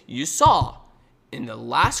thing is, you saw in the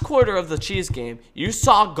last quarter of the Chiefs game, you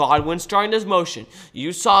saw Godwin starting his motion.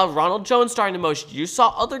 You saw Ronald Jones starting to motion. You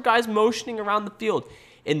saw other guys motioning around the field,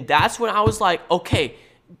 and that's when I was like, okay.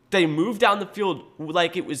 They moved down the field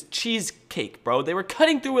like it was cheesecake, bro. They were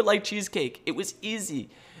cutting through it like cheesecake. It was easy.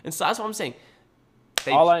 And so that's what I'm saying.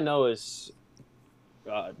 All I know is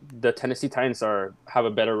the Tennessee Titans have a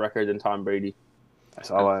better record than Tom Brady. That's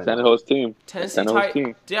all I know. Tannehill's team.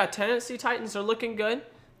 Tennessee Titans are looking good.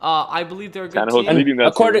 I believe they're a good team. Leading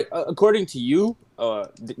that according to you,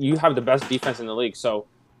 you have the best defense in the league. So,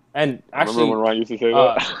 and actually, remember when Ryan used to say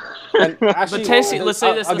that? But Tennessee, let's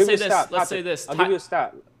say this. I'll give you a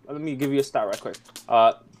stat. Let me give you a stat right quick.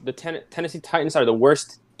 The Tennessee Titans are the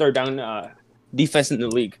worst third down defense in the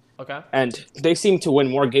league. Okay. And they seem to win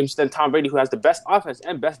more games than Tom Brady, who has the best offense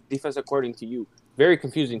and best defense according to you. Very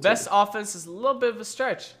confusing. Best offense is a little bit of a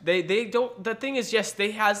stretch. They don't. The thing is, yes,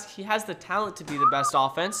 he has the talent to be the best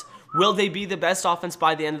offense. Will they be the best offense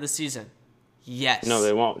by the end of the season? Yes. No,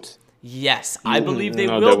 they won't. Yes, I believe they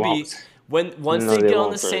will be. Once they get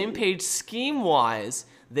on the same page scheme-wise,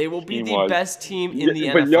 they will be the best team in the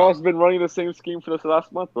NFL. But y'all's been running the same scheme for this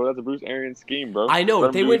last month, bro. That's a Bruce Arians scheme, bro. I know.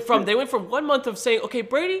 They went from 1 month of saying, okay,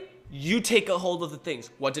 Brady, you take a hold of the things.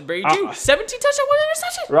 What did Brady do? 17 touchdown, 1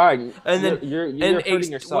 interception. Right. And then you're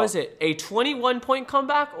hurting yourself. Was it a 21-point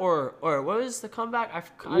comeback or what was the comeback? I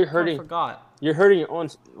forgot. You're hurting your own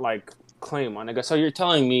claim on it. So you're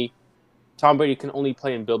telling me Tom Brady can only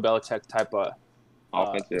play in Bill Belichick type of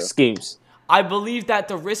schemes. I believe that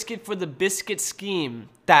the risk it for the biscuit scheme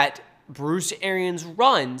that Bruce Arians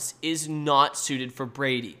runs is not suited for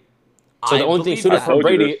Brady. So the only thing suited for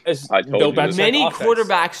Brady is Bill Belichick. Many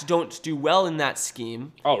quarterbacks don't do well in that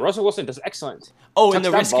scheme. Oh, Russell Wilson does excellent. Oh, and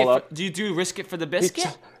the risk it. Do you do risk it for the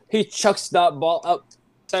biscuit? He chucks that ball up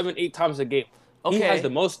 7-8 times a game. Okay. He has the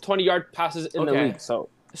most 20-yard passes in the league. So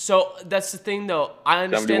that's the thing, though. I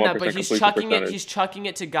understand that, but he's chucking it. He's chucking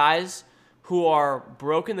it to guys who are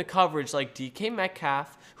broken the coverage, like DK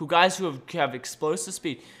Metcalf, guys who have explosive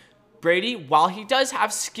speed. Brady, while he does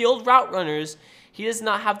have skilled route runners, he does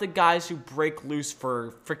not have the guys who break loose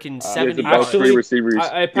for freaking 70 yards. Three receivers.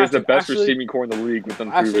 He has the best receiving core in the league with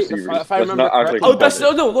them 3 receivers. If I remember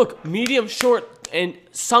correctly, look, medium, short, and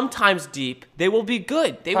sometimes deep. They will be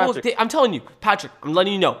good. I'm telling you, Patrick. I'm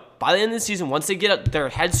letting you know. By the end of the season, once they get their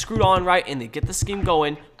heads screwed on right and they get the scheme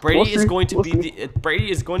going, Brady is going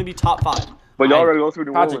to be top 5. But y'all already go through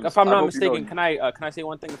New Patrick, Orleans. if I'm not mistaken, can I say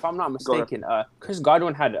one thing? If I'm not mistaken, Chris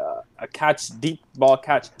Godwin had a deep ball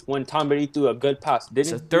catch when Tom Brady threw a good pass. It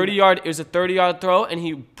was a 30-yard throw, and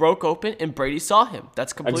he broke open, and Brady saw him.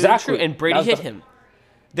 That's completely true, and Brady hit him.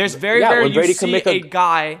 There's very rare you see a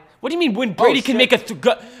guy. What do you mean when Brady can make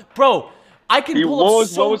bro? I can pull up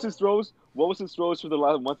What was his throws? What was his throws for the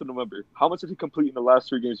last month of November? How much did he complete in the last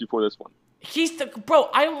 3 games before this one? Bro.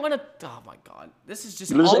 I don't want to. Oh my god, this is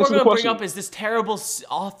just all we're gonna bring up is this terrible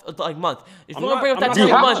month. If you want to bring up that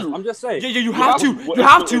terrible month, I'm just saying. Yeah, you have to. You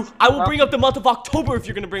have to. I will bring up the month of October if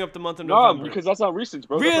you're gonna bring up the month of November. No, because that's not recent,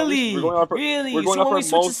 bro. Really? Really? So when we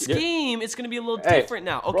switch the scheme, it's gonna be a little different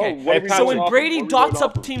now. Okay. So when Brady dots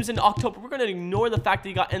up teams in October, we're gonna ignore the fact that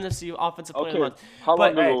he got NFC Offensive Player of the Month.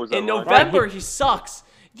 But in November, he sucks.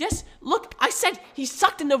 Yes, look, I said he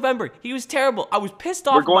sucked in November. He was terrible. I was pissed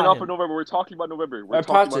off. We're going off in November. We're talking about November. I'm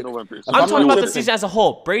talking about the season as a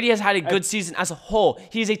whole. Brady has had a good season as a whole.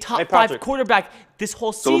 He's a top 5 quarterback this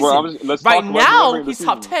whole season. Right now, he's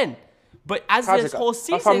top 10. But as this whole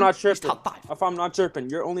season, he's top 5. If I'm not tripping,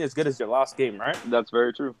 you're only as good as your last game, right? That's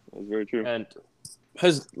very true. And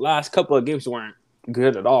his last couple of games weren't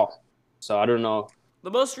good at all. So I don't know. The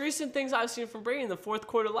most recent things I've seen from Brady in the fourth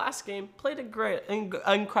quarter last game played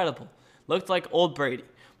incredible. Looked like old Brady.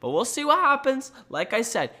 But we'll see what happens. Like I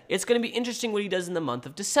said, it's going to be interesting what he does in the month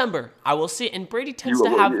of December. I will see. And Brady tends to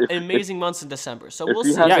have amazing months in December. So we'll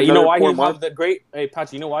see. Yeah, you know why he'll have the great... Hey,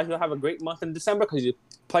 Patrick, you know why he'll have a great month in December? Because he's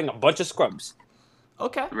playing a bunch of scrubs.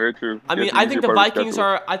 Okay. Very true. I mean, I think the Vikings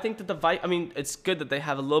are... I think that I mean, it's good that they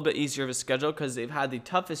have a little bit easier of a schedule because they've had the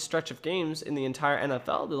toughest stretch of games in the entire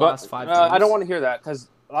NFL the last 5 games. I don't want to hear that because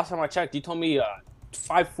last time I checked, you told me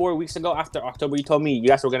 4 weeks ago after October, you told me you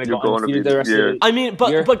guys were going to go undefeated the rest of the year. I mean,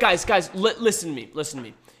 but guys, listen to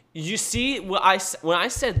me. You see when I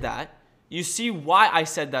said that, you see why I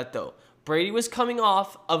said that though. Brady was coming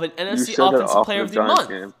off of an NFC Offensive Player of the Month.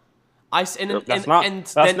 Game. Then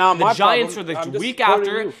the Giants were the week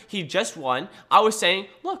after he just won. I was saying,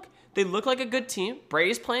 look, they look like a good team.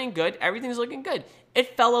 Brady's playing good. Everything's looking good.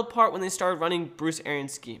 It fell apart when they started running Bruce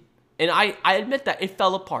Arians' scheme. And I admit that it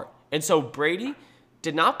fell apart. And so Brady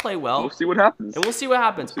did not play well. We'll see what happens. And we'll see what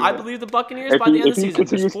happens. I believe the Buccaneers by the end of the season.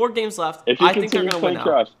 There's 4 games left. I think they're going to win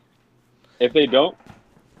out. If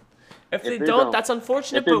they don't, that's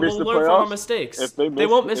unfortunate, but we'll learn from our mistakes. They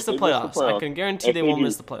won't miss the playoffs. I can guarantee they won't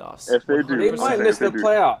miss the playoffs. If they do, they might miss the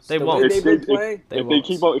playoffs. They won't. If they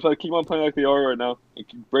keep on playing like they are right now,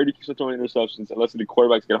 Brady keeps on throwing interceptions unless the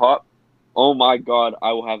quarterbacks get hot. Oh my God,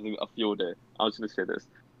 I will have a field day. I was going to say this.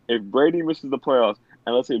 If Brady misses the playoffs,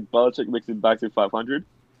 and let's say Belichick makes it back to 500,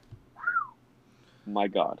 my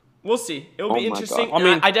God. We'll see. It will be interesting. I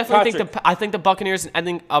mean, I definitely think the Buccaneers, and I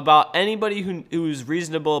think about anybody who's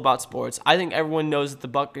reasonable about sports, I think everyone knows that the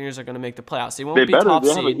Buccaneers are going to make the playoffs. They won't be top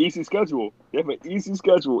seed. They have an easy schedule.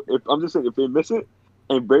 I'm just saying, if they miss it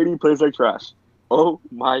and Brady plays like trash, oh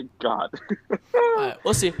my God.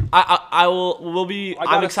 We'll see.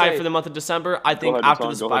 I'm excited for the month of December. I think after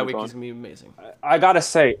this bye week, he's going to be amazing. I got to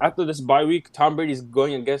say, after this bye week, Tom Brady's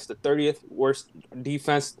going against the 30th worst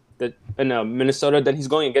defense in Minnesota. Then he's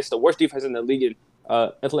going against the worst defense in the league in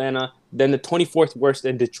Atlanta. Then the 24th worst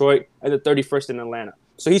in Detroit and the 31st in Atlanta.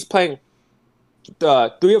 So he's playing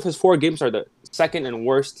 3 of his 4 games are the second and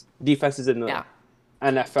worst defenses in the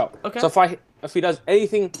NFL. Okay. So if he does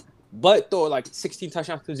anything but throw like 16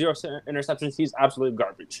 touchdowns to 0 interceptions, he's absolute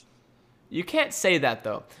garbage. You can't say that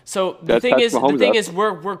though. So the thing is,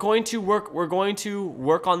 we're going to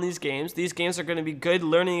work on these games. These games are going to be good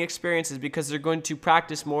learning experiences because they're going to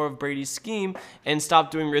practice more of Brady's scheme and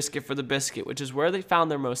stop doing risk it for the biscuit, which is where they found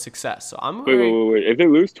their most success. So I'm wait. If they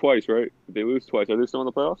lose twice, right? If they lose twice, are they still in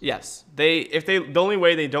the playoffs? Yes. The only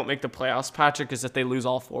way they don't make the playoffs, Patrick, is if they lose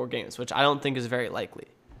all 4 games, which I don't think is very likely.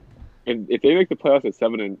 And if they make the playoffs at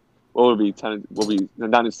 7 and what will be 10? Will be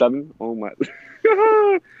 9-7? Oh my!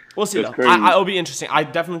 We'll see though. It'll be interesting. I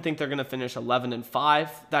definitely think they're going to finish 11-5.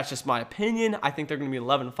 That's just my opinion. I think they're going to be an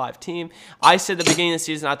 11-5 team. I said at the beginning of the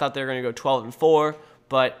season I thought they were going to go 12-4,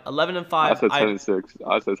 but 11-5. I said 10-6.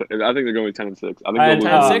 I think they're going 10-6. I think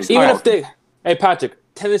 10-6. Even if they, hey Patrick,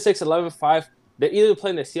 10-6, 11-5. They're either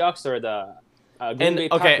playing the Seahawks or the.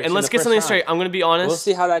 And let's get something straight. I'm going to be honest. We'll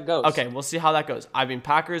see how that goes. Okay, we'll see how that goes. I mean,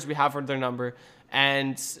 Packers, we have heard their number,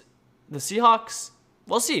 and the Seahawks.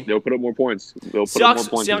 We'll see. They'll put up more points.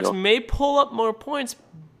 Seahawks may pull up more points,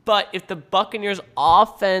 but if the Buccaneers'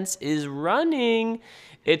 offense is running,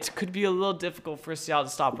 it could be a little difficult for Seattle to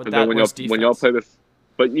stop with that worst defense. When y'all play this,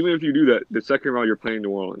 but even if you do that, the second round you're playing New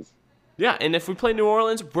Orleans. Yeah, and if we play New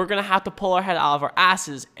Orleans, we're gonna have to pull our head out of our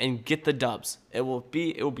asses and get the dubs. It will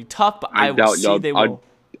be tough, but I will see they will.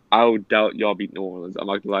 I would doubt y'all beat New Orleans. I'm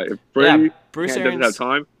not gonna lie. If Brady doesn't have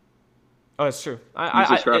time. Oh, it's true. He's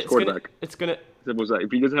a trash quarterback. It's gonna. Simple as that. If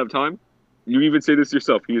he doesn't have time, You even say this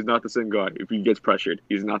yourself. He is not the same guy. If he gets pressured,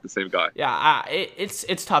 he's not the same guy. Yeah,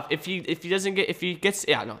 it's tough. If he gets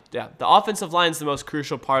the offensive line is the most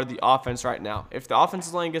crucial part of the offense right now. If the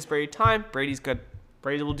offensive line gets Brady time, Brady's good.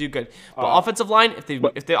 Brady will do good. But offensive line, if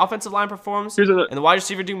the offensive line performs and the wide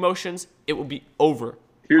receiver do motions, it will be over.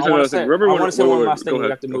 Here's another thing. I want to say one last thing. We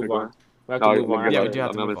have to move on. We have to move on. Yeah, we do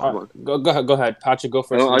have to move on. Go ahead. Patrick, go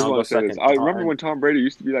first. I just want to say this. I remember when Tom Brady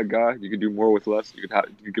used to be that guy. You could do more with less. You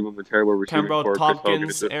could give him a terrible receiving core.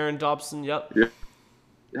 Tompkins, Aaron Dobson. Yep. Yeah.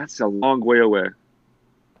 That's a long way away.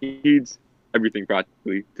 He needs everything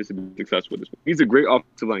practically to be successful with this. He needs a great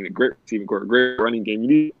offensive line, a great receiving core, a great running game. You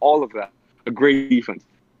need all of that. A great defense.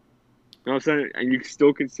 You know what I'm saying? And you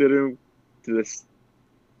still consider him to this.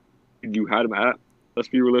 You had him at. Let's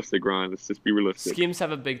be realistic, Ron. Let's just be realistic. Schemes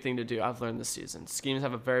have a big thing to do. I've learned this season. Schemes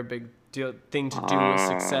have a very big thing to do with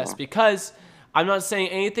success because I'm not saying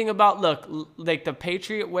anything about, like the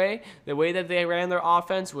Patriot way, the way that they ran their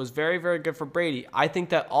offense was very, very good for Brady. I think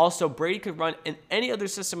that also Brady could run in any other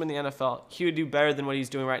system in the NFL. He would do better than what he's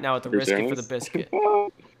doing right now with the risk it for the biscuit.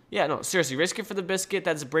 Yeah, no, seriously, risk it for the biscuit.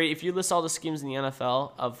 That's Brady. If you list all the schemes in the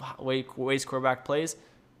NFL of ways quarterback plays,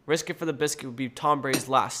 risk it for the biscuit would be Tom Brady's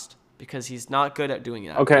last. Because he's not good at doing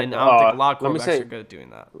that. Okay. And I don't think a lot of quarterbacks are good at doing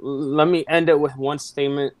that. Let me end it with one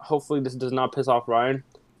statement. Hopefully this does not piss off Ryan.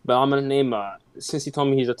 But I'm going to name, since he told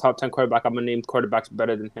me he's a top 10 quarterback, I'm going to name quarterbacks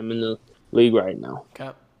better than him in the league right now. Okay.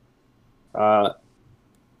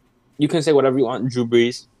 You can say whatever you want. Drew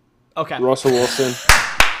Brees. Okay. Russell Wilson.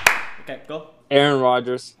 Okay, go. Aaron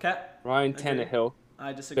Rodgers. Okay. Ryan Tannehill.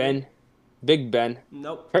 I disagree. Big Ben.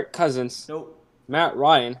 Nope. Kirk Cousins. Nope. Matt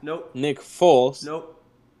Ryan. Nope. Nick Foles. Nope.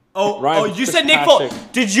 Oh, you said Nick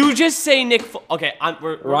Foles. Did you just say Nick Foles? Okay,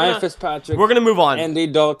 Ryan Fitzpatrick. We're gonna move on. Andy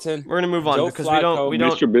Dalton. We're gonna move on Joe because Flacco, we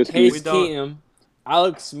don't. Mr. Biscuit. Case Keenum.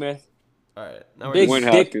 Alex Smith. All right. Now Big Dwayne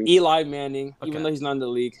Dick Haskins. Eli Manning, Okay. even though he's not in the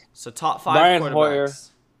league. So top 5 Brian quarterbacks.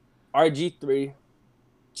 Hoyer. RG3.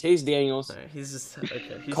 Chase Daniels. All right, he's just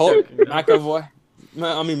okay. He's Colt joking. All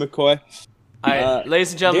McCoy. right,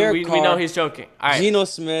 ladies and gentlemen, we know he's joking. All right. Geno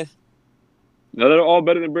Smith. No, they're all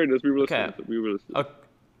better than Brady. Let's be realistic. Okay. Let's be realistic.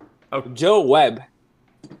 Joe Webb.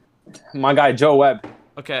 My guy, Joe Webb.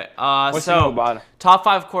 Okay. What you know about him? Top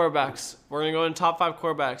 5 quarterbacks. We're gonna go in top 5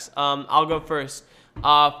 quarterbacks. I'll go first.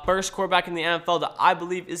 First quarterback in the NFL that I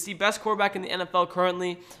believe is the best quarterback in the NFL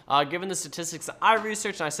currently. Given the statistics that I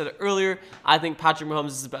researched, and I said it earlier, I think Patrick Mahomes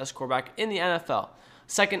is the best quarterback in the NFL.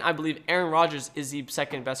 Second, I believe Aaron Rodgers is the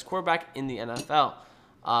second best quarterback in the NFL.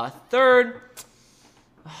 Third,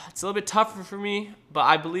 it's a little bit tougher for me, but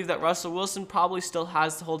I believe that Russell Wilson probably still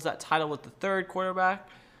holds that title with the third quarterback.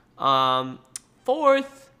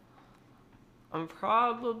 Fourth, I'm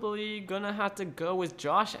probably going to have to go with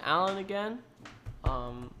Josh Allen again.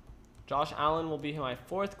 Josh Allen will be my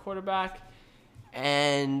fourth quarterback.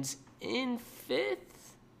 And in fifth,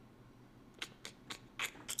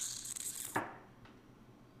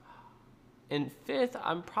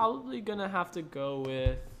 I'm probably going to have to go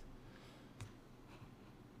with...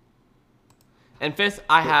 And fifth,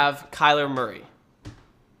 I have Kyler Murray.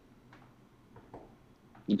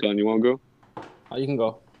 John, you want to go? You can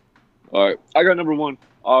go. All right. I got number 1.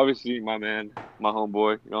 Obviously, my man, my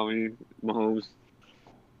homeboy. You know what I mean? Mahomes.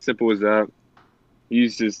 Simple as that.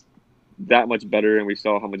 He's just that much better, and we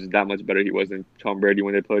saw how much that much better he was than Tom Brady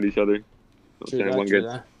when they played each other. One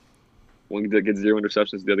gets 0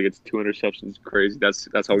 interceptions, the other gets 2 interceptions. Crazy.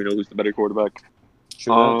 That's how we know who's the better quarterback.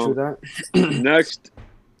 True that. Next,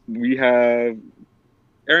 we have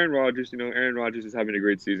Aaron Rodgers. You know, Aaron Rodgers is having a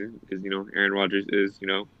great season because, Aaron Rodgers is, You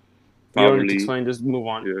don't need to probably, explain, just move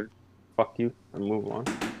on. yeah. Fuck you and move on.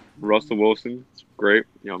 Russell Wilson, it's great.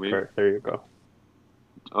 You know what I mean? Right, there you go.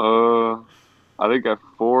 I think at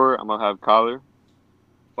 4, I'm going to have Kyler.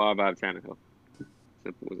 5, I have Tannehill.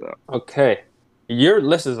 Simple as that. Okay. Your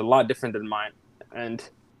list is a lot different than mine. And,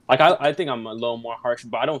 I think I'm a little more harsh,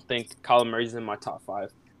 but I don't think Kyler Murray's in my top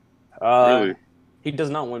 5. Really? He does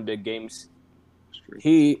not win big games.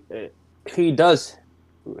 He does.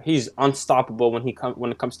 He's unstoppable when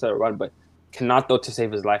it comes to the run, but cannot throw to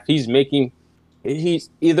save his life. He's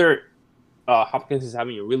either Hopkins is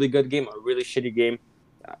having a really good game or a really shitty game.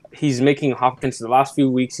 He's making Hopkins the last few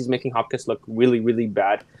weeks. He's making Hopkins look really, really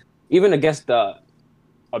bad. Even against the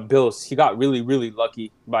Bills, he got really, really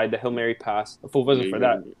lucky by the Hail Mary pass. If it wasn't for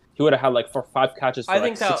that, he would have had 5 catches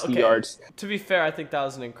for 60 yards. To be fair, I think that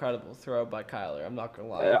was an incredible throw by Kyler. I'm not gonna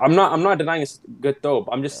lie. I'm not denying it's a good throw,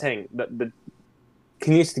 but I'm just saying that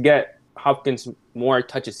he needs to get Hopkins more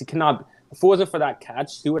touches. He cannot. If it wasn't for that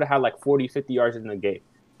catch, he would have had 40, 50 yards in the game.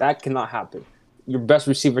 That cannot happen. Your best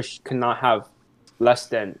receiver cannot have less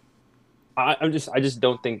than. I just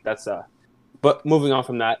don't think that's a But moving on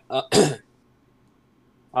from that,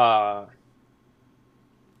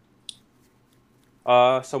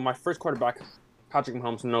 so my first quarterback, Patrick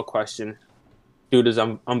Mahomes, no question. Dude is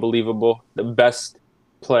unbelievable. The best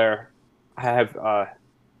player I have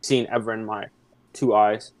seen ever in my two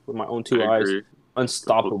eyes, with my own two eyes.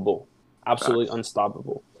 Unstoppable. Absolutely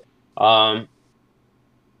unstoppable.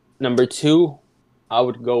 Number 2, I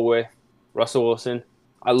would go with Russell Wilson.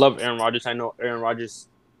 I love Aaron Rodgers. I know Aaron Rodgers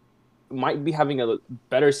might be having a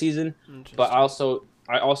better season, but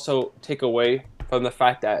I also take away from the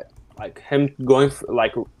fact that like him going for,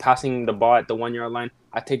 like passing the ball at the 1 yard line,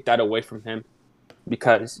 I take that away from him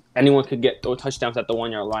because anyone could get those touchdowns at the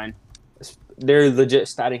 1 yard line. They're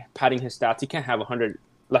legit padding his stats. He can't have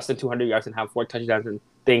less than 200 yards and have 4 touchdowns and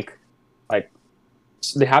think like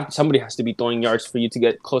somebody has to be throwing yards for you to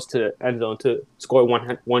get close to the end zone to score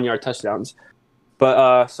 1 yard touchdowns.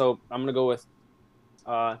 But so I'm gonna go with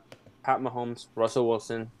Pat Mahomes, Russell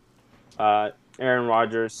Wilson, Aaron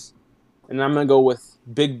Rodgers, and I'm gonna go with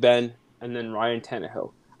Big Ben and then Ryan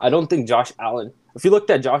Tannehill. I don't think Josh Allen. If you looked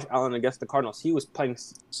at Josh Allen against the Cardinals, he was playing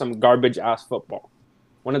some garbage ass football.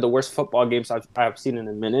 One of the worst football games I've seen in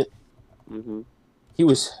a minute. Mm-hmm. He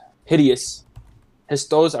was hideous. His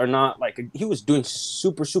throws are not like he was doing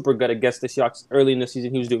super good against the Seahawks early in the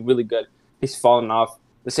season. He was doing really good. He's fallen off.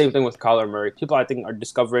 The same thing with Kyler Murray. People I think are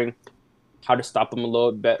discovering how to stop him a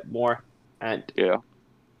little bit more. And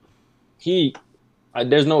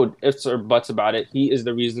there's no ifs or buts about it. He is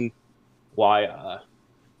the reason why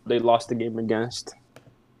they lost the game against.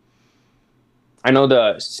 I know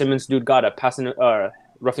the Simmons dude got a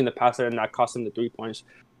roughing the passer and that cost him the 3 points,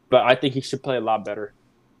 but I think he should play a lot better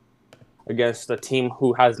against a team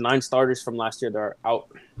who has 9 starters from last year that are out.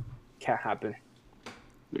 Can't happen.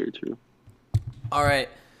 Very true. All right,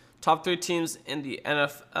 top 3 teams in the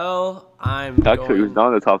NFL. Who's not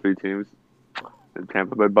in the top 3 teams? The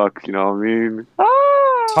Tampa Bay Bucks. You know what I mean?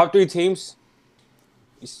 Top 3 teams.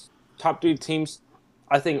 Top 3 teams.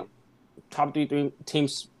 I think top 3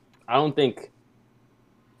 teams. I don't think.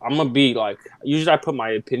 I'm gonna be like. Usually I put my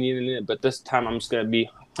opinion in it, but this time I'm just gonna be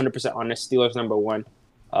 100% honest. Steelers number 1.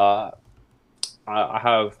 I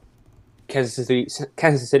have Kansas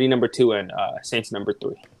City number 2 and Saints number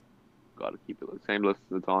 3. Gotta keep it the same list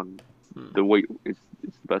that's on the weight. It's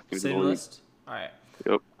the best team same in the league. List. All right.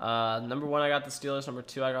 Yep. Number 1, I got the Steelers. Number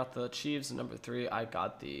 2, I got the Chiefs. And number 3, I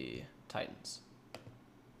got the Titans.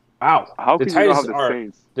 Wow. How can you not have the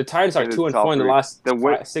Saints? The Titans are 2-4 in the last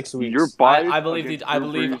 6 weeks. You're biased. I believe the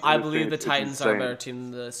Titans are a better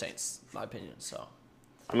team than the Saints, in my opinion. So.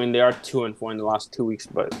 I mean, they are 2-4 in the last 2 weeks,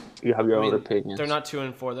 but you have your own opinions. They're not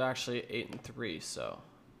 2-4. They're actually 8-3. So,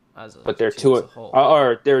 but they're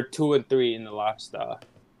 2-3 in the last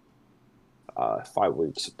 5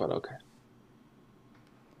 weeks. But okay.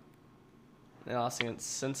 They lost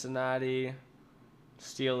against Cincinnati,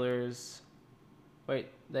 Steelers. Wait,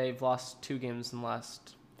 they've lost 2 games in the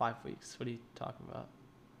last 5 weeks. What are you talking about?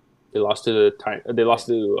 They lost to the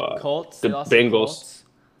Colts. The Bengals.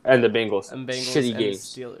 And the Bengals. Shitty and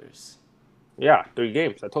games. The Steelers. Yeah, 3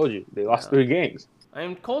 games. I told you. They lost 3 games.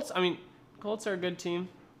 Colts are a good team.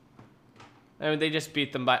 I mean, they just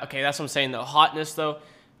beat them by... Okay, that's what I'm saying, though. Hotness, though.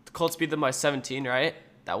 The Colts beat them by 17, right?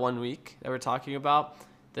 That 1 week that we're talking about.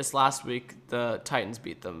 This last week, the Titans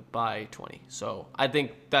beat them by 20. So I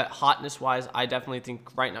think that hotness-wise, I definitely think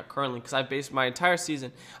right now, currently, because I based my entire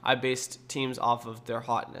season, I based teams off of their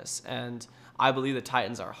hotness. And I believe the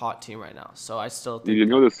Titans are a hot team right now. So I still think... Did you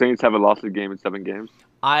know the Saints haven't lost a game in 7 games?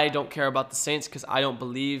 I don't care about the Saints because I don't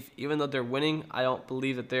believe, even though they're winning, I don't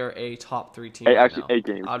believe that they're a top 3 team. Actually, now. 8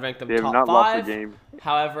 games. I'd rank them they have top not 5. Lost a game.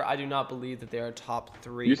 However, I do not believe that they are top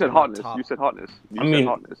 3. You said hotness. You said hotness.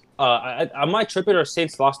 I might trip it or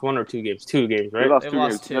Saints lost 1 or 2 games. 2 games, right? They lost 2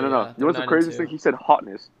 games. Two, no. Yeah. You know what's the craziest thing? He said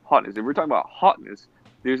hotness. Hotness. If we're talking about hotness,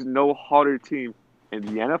 there's no hotter team in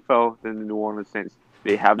the NFL than the New Orleans Saints.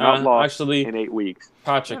 They have not lost in 8 weeks.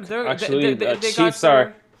 Patrick,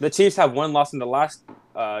 the Chiefs have 1 loss in the last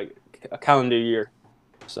calendar year.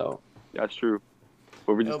 So that's true.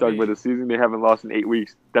 But we're just talking about the season. They haven't lost in 8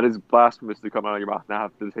 weeks. That is blasphemous to come out of your mouth. Now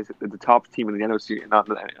the top team in the NFC, and not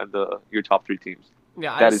your top 3 teams.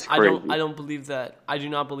 Yeah, that is crazy. I don't believe that. I do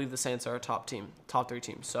not believe the Saints are a top 3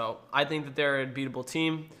 team. So I think that they're a beatable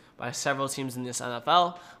team by several teams in this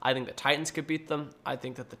NFL. I think the Titans could beat them. I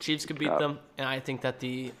think that the Chiefs could beat them, and I think that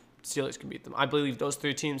the Steelers could beat them. I believe those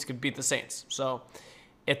 3 teams could beat the Saints. So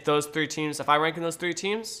if I rank in those 3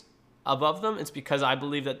 teams above them, it's because I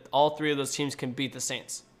believe that all 3 of those teams can beat the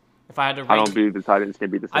Saints. If I had to rank, I don't believe the Titans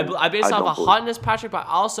can beat the Saints. I base it off of hotness, Patrick, but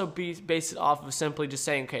I also base it off of simply just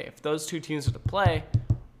saying, okay, if those 2 teams were to play,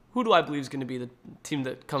 Who do I believe is going to be the team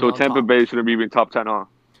that comes So on Tampa top? Bay shouldn't be even top 10, huh?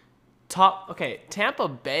 Tampa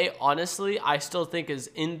Bay, honestly, I still think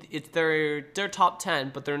they're top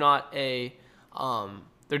 10, but they're not they're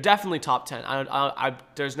definitely top 10.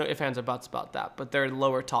 There's no ifs, ands, or buts about that, but they're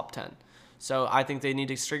lower top 10. So I think they need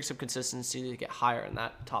to streak some consistency to get higher in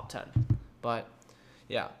that top 10. But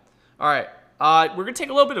yeah. All right. We're going to take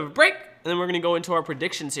a little bit of a break, and then we're going to go into our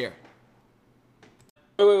predictions here.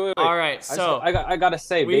 Wait. All right. So I gotta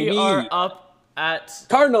say, we baby. are up at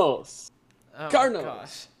Cardinals. Oh Cardinals. my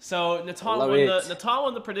gosh. So Natan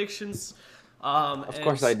won the predictions. Of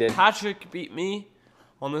course I did. Patrick beat me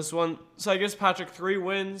on this one. So I guess Patrick 3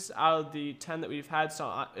 wins out of the 10 that we've had.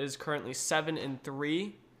 So is currently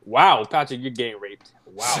 7-3. Wow, Patrick, you're getting raped.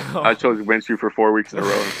 Wow. So, I chose Minshew for 4 weeks in a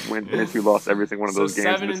row. Minshew lost every single one of those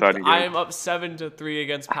games in the deciding game. I am up 7-3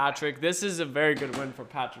 against Patrick. This is a very good win for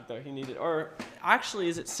Patrick, though. He needed, or actually,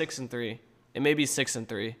 is it 6-3? It may be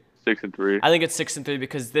 6-3. 6-3. I think it's 6-3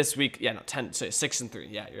 because this week, 6-3.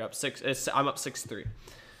 Yeah, you're up 6. I'm up 6-3.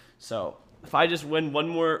 So if I just win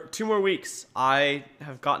 2 more weeks, I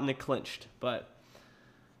have gotten it clinched. But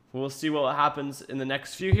we'll see what happens in the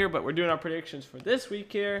next few here. But we're doing our predictions for this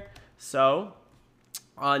week here. So,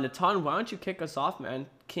 Natan, why don't you kick us off, man?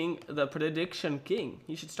 The prediction king.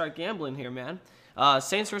 You should start gambling here, man.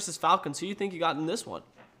 Saints versus Falcons. Who do you think you got in this one?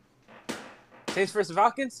 Saints versus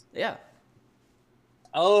Falcons? Yeah.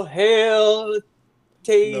 Oh, hail,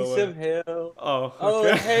 Taysom Hill. Oh, okay.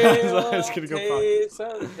 Oh, hail, I was gonna go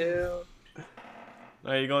Taysom Hill.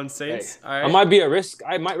 Are you going Saints? Hey, all right.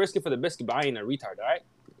 I might risk it for the biscuit, but I ain't a retard, all right?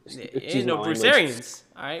 Ain't no Bruce Arians.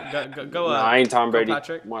 All right, go. No, I ain't Tom Brady.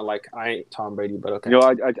 Patrick. More like I ain't Tom Brady, but okay. You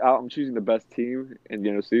know, I'm choosing the best team in the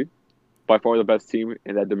NFC. By far the best team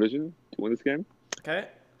in that division to win this game. Okay.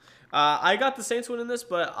 I got the Saints winning this,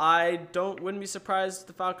 but wouldn't be surprised if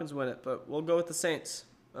the Falcons win it. But we'll go with the Saints.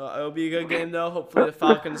 It'll be a good game though. Hopefully the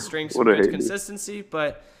Falcons string some good consistency,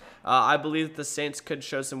 but I believe that the Saints could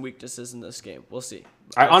show some weaknesses in this game. We'll see.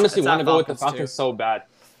 I honestly want to go with the Falcons so bad.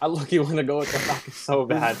 I look, you want to go with the Falcons so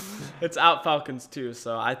bad. It's out Falcons too,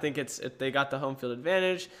 so I think they got the home field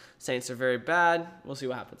advantage. Saints are very bad. We'll see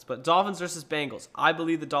what happens. But Dolphins versus Bengals. I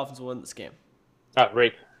believe the Dolphins will win this game.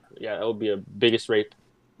 Rape. Yeah, it will be a biggest rape.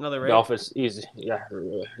 Another rape. Dolphins, easy. Yeah.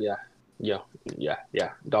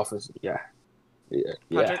 Dolphins, yeah.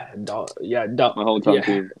 My whole entire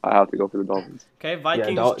team. I have to go for the Dolphins. Okay,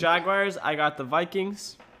 Vikings, Jaguars. I got the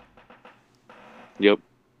Vikings. Yep.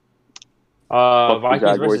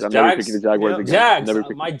 Vikings versus I'm Jags. never picking the Jaguars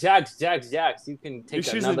again. My Jags. You can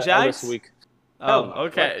take another L this week. Oh,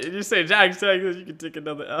 okay. Did you say Jags? You can take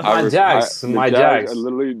another L. My Jags.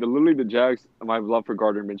 Literally, the Jags. My love for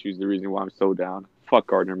Gardner Minshew is the reason why I'm so down. Fuck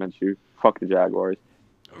Gardner Minshew. Fuck the Jaguars.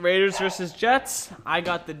 Raiders versus Jets. I'm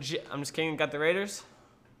just kidding. Got the Raiders.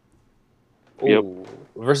 Yep. Ooh,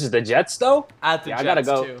 versus the Jets, though? At the Jets, I gotta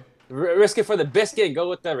go. too. Risk it for the biscuit and go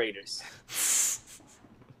with the Raiders.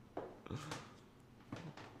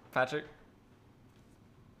 Patrick?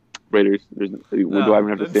 Raiders. Do I even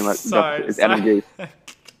have to say my? Sorry. It's Adam Gase.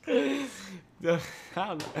 I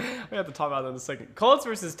don't know. We have to talk about that in a second. Colts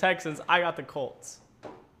versus Texans. I got the Colts.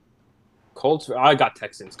 Colts. I got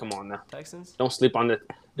Texans. Come on now. Texans? Don't sleep on it.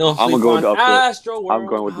 I'm gonna go with the upset. Astro World. I'm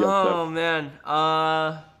going with the upset. Oh man.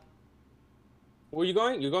 Where are you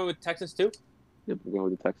going? You're going with Texans too? Yep, I'm going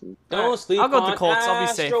with the Texans. Don't sleep I'll go with on the Colts. I'll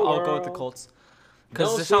be safe. I'll go with the Colts.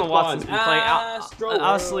 Because Deshaun Watson's been playing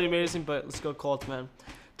absolutely amazing, but let's go Colts, man.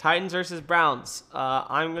 Titans versus Browns.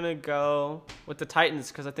 I'm going to go with the Titans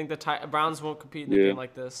because I think the Browns won't compete in a game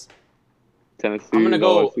like this. Tennessee. I'm gonna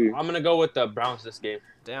go with the Browns this game.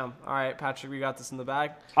 Damn. All right, Patrick, we got this in the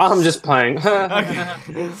bag. I'm just playing.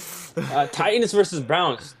 Okay. Titans versus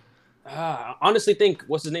Browns. Honestly, think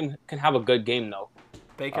what's his name can have a good game though.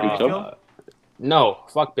 Baker Mayfield? No,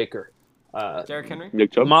 fuck Baker. Derrick Henry.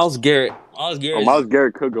 Nick Chubb. Myles Garrett. Myles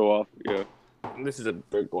Garrett could go off. Yeah. This is a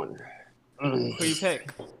big one. Who you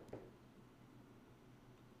pick?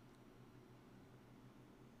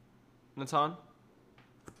 Natan?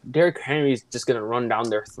 Derrick Henry's just gonna run down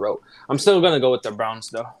their throat. I'm still gonna go with the Browns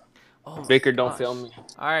though. Oh Baker, don't fail me.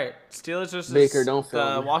 All right, Steelers versus Baker, don't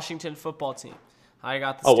fail the me. Washington football team. I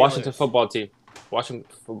got the Steelers. Washington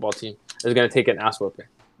football team is gonna take an ass whooping.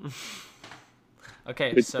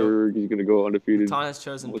 Okay, Pittsburgh is gonna go undefeated. Natan has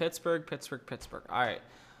chosen Pittsburgh. All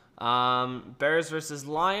right. Bears versus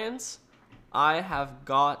Lions. I have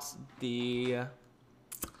got the.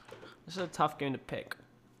 This is a tough game to pick.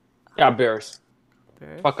 Yeah, Bears.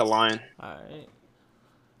 Bears. Fuck a Lion. All right.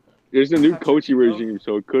 There's a new coaching regime,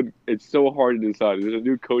 so it's so hard to decide. There's a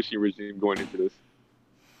new coaching regime going into this.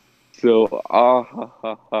 So, I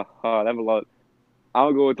have a lot.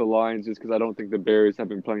 I'll go with the Lions just because I don't think the Bears have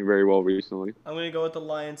been playing very well recently. I'm gonna go with the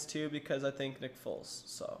Lions too because I think Nick Foles.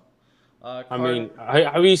 So, I mean,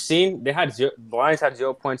 have you seen the Lions had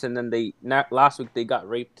 0 points, and then last week they got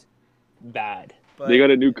raped bad. They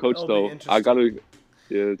got a new coach though. It's gonna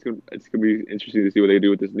be interesting to see what they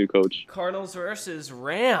do with this new coach. Cardinals versus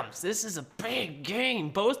Rams. This is a big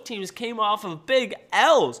game. Both teams came off of big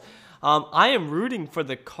L's. I am rooting for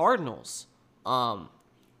the Cardinals.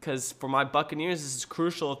 Because for my Buccaneers, this is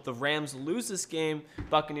crucial. If the Rams lose this game,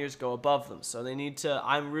 Buccaneers go above them. So they need to.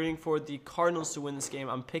 I'm rooting for the Cardinals to win this game.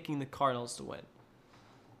 I'm picking the Cardinals to win.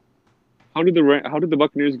 How did the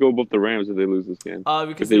Buccaneers go above the Rams if they lose this game?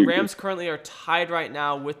 Because the Rams currently are tied right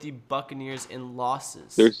now with the Buccaneers in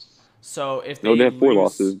losses. They have 4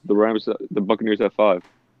 losses. The Buccaneers have 5.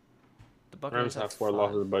 The Buccaneers have 4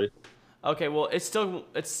 losses, buddy. Okay, well it's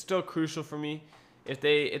still crucial for me. If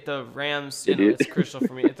the Rams, it's crucial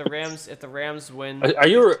for me. If the Rams win, are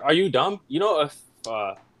you dumb? You know,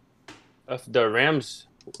 if the Rams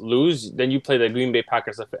lose, then you play the Green Bay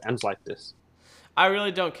Packers if it ends like this. I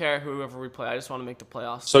really don't care whoever we play. I just want to make the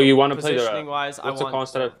playoffs. So you want to play positioning wise, I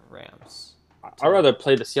want the Rams. I'd rather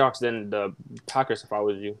play the Seahawks than the Packers if I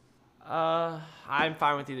was you. I'm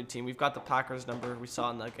fine with either team. We've got the Packers number we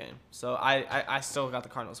saw in that game, so I still got the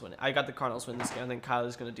Cardinals winning. I got the Cardinals win this game. I think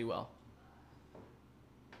Kyler's going to do well.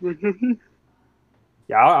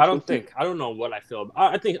 Yeah, I don't know what I feel.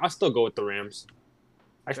 I think I still go with the Rams.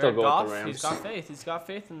 I still go with the Rams. He's got faith. He's got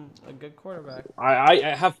faith in a good quarterback.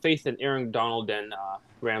 I have faith in Aaron Donald and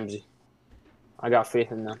Ramsey. I got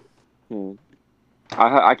faith in them.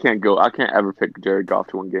 I can't go. I can't ever pick Jared Goff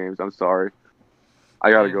to win games. I'm sorry. I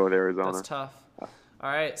got to go with Arizona. That's tough. All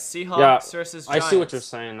right, Seahawks versus Giants. I see what you're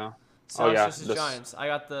saying, though. Seahawks versus Giants. I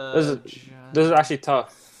got the This is actually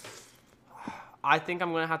tough. I think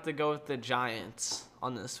I'm going to have to go with the Giants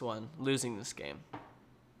on this one, losing this game.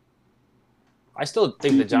 I still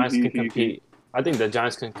think the Giants can compete. I think the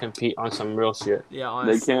Giants can compete on some real shit. Yeah,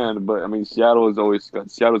 honestly. They can, but I mean, Seattle's going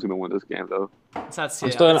to win this game, though. It's not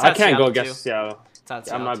Seattle. I can't go against Seattle.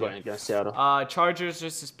 I'm not going against Seattle. Chargers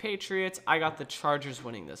versus Patriots. I got the Chargers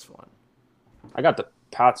winning this one. I got the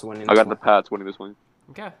Pats winning. The Pats winning this one.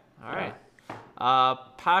 Okay, all right.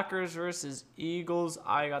 Packers versus Eagles.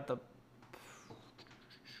 I got the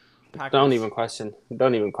Packers. Don't even question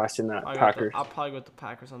that. Packers. I'll probably go with the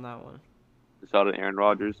Packers on that one. Shout out to Aaron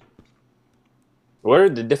Rodgers. What are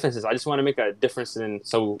the differences? I just want to make a difference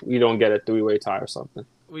so we don't get a 3-way tie or something.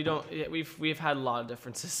 We don't. We've had a lot of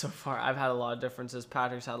differences so far. I've had a lot of differences.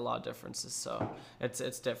 Patrick's had a lot of differences. So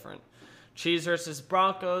it's different. Chiefs versus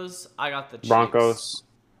Broncos. I got the Chiefs. Broncos.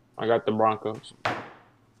 I got the Broncos.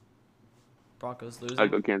 Broncos losing. I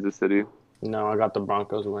go Kansas City. No, I got the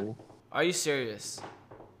Broncos winning. Are you serious?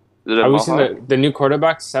 Have we seen the new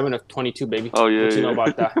quarterback? 7 of 22, baby. Oh yeah. What you know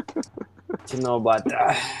about that? What you know about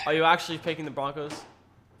that? Are you actually picking the Broncos?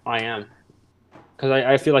 I am. Because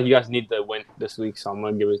I feel like you guys need the win this week, so I'm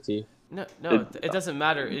going to give it to you. No, it doesn't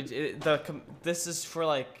matter. This is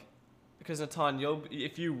for because Natan,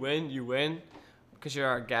 if you win, you win, because you're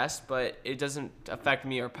our guest. But it doesn't affect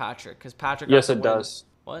me or Patrick, because Patrick. Yes, it does.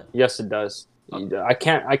 What? Yes, it does. Okay. I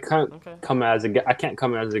can't come as a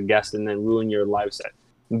guest and then ruin your live set.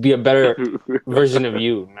 Be a better version of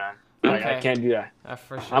you, man. Okay. I can't do that.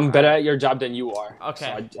 For sure. I'm better at your job than you are.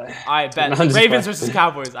 Okay. So I bet. Ravens versus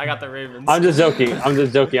Cowboys. I got the Ravens. I'm just joking. I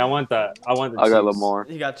want the Chiefs. I got Lamar.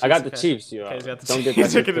 You got Chiefs. I got the Chiefs. You okay, don't get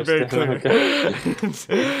that. Making it very clear.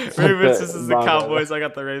 Ravens versus the Cowboys. I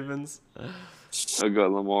got the Ravens. I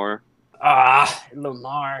got Lamar.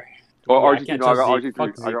 Lamar. Well, I got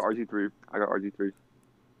RG3. I got RG3.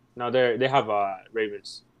 No, they have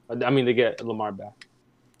Ravens. I mean, they get Lamar back.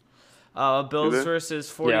 Bills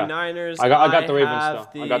versus 49ers. Yeah. I got the Ravens,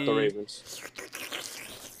 though. I got the Ravens.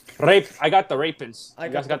 I got the Ravens. You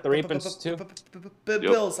guys got the Ravens, too?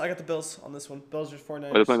 Bills. I got the Bills on this one. Bills versus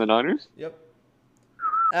 49ers. Are they playing the Niners? Yep.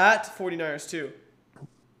 At 49ers, too.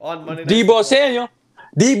 On Monday night. Deebo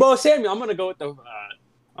Samuel. I'm going to go with the...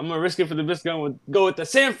 I'm going to risk it for the biscuit. I'm going to go with the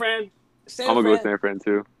San Fran. I'm going to go with San Fran,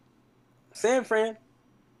 too. San Fran.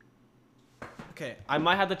 Okay, I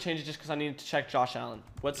might have to change it just because I need to check Josh Allen.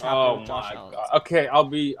 What's happening with Josh Allen? Okay, I'll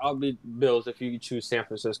be Bills if you choose San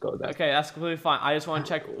Francisco. Then. Okay, that's completely fine. I just want to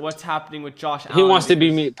check what's happening with Josh Allen. He wants to be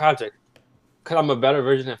me, Patrick. Because I'm a better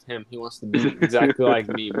version of him. He wants to be exactly like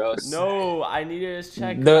me, bro. No, I need to just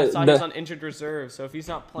check. I saw he's on injured reserve, so if he's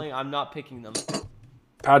not playing, I'm not picking them.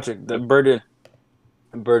 Patrick, the burden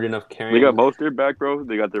of carrying. They got most their back, bro.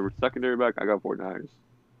 They got their secondary back. I got 49ers.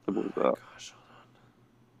 Simple as that. Gosh.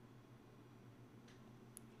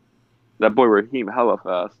 That boy Raheem hella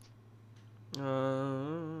fast.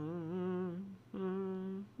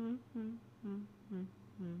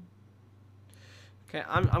 Okay,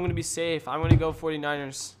 I'm going to be safe. I'm going to go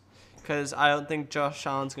 49ers because I don't think Josh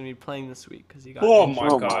Allen's going to be playing this week because he got my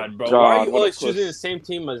injured. God, bro. God, Why are you what a always choosing puss. the same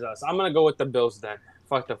team as us? I'm going to go with the Bills then.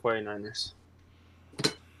 Fuck the 49ers.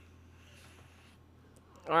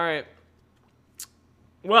 All right.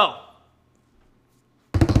 Well,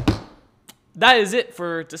 that is it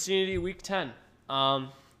for Disunity Week 10.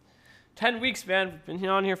 10 weeks, man. We've been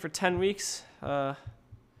on here for 10 weeks. I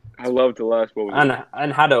loved the last one.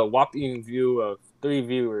 And had a whopping view of 3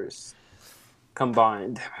 viewers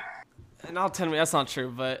combined. Not 10 weeks. That's not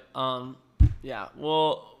true, but yeah.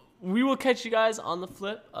 Well, we will catch you guys on the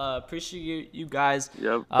flip. Appreciate you guys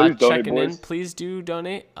checking in. Please do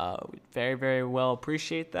donate. We very, very well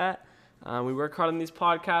appreciate that. We work hard on these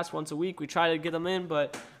podcasts once a week. We try to get them in,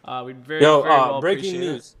 but we very well breaking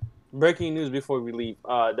appreciate news. Breaking news before we leave.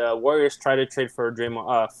 The Warriors try to trade for James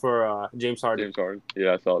Harden. James Harden.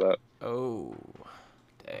 Yeah, I saw that. Oh,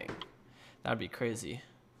 dang. That'd be crazy.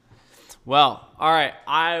 Well, all right.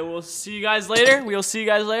 I will see you guys later. We'll see you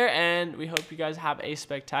guys later, and we hope you guys have a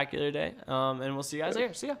spectacular day. And we'll see you guys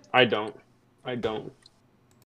later. See ya. I don't.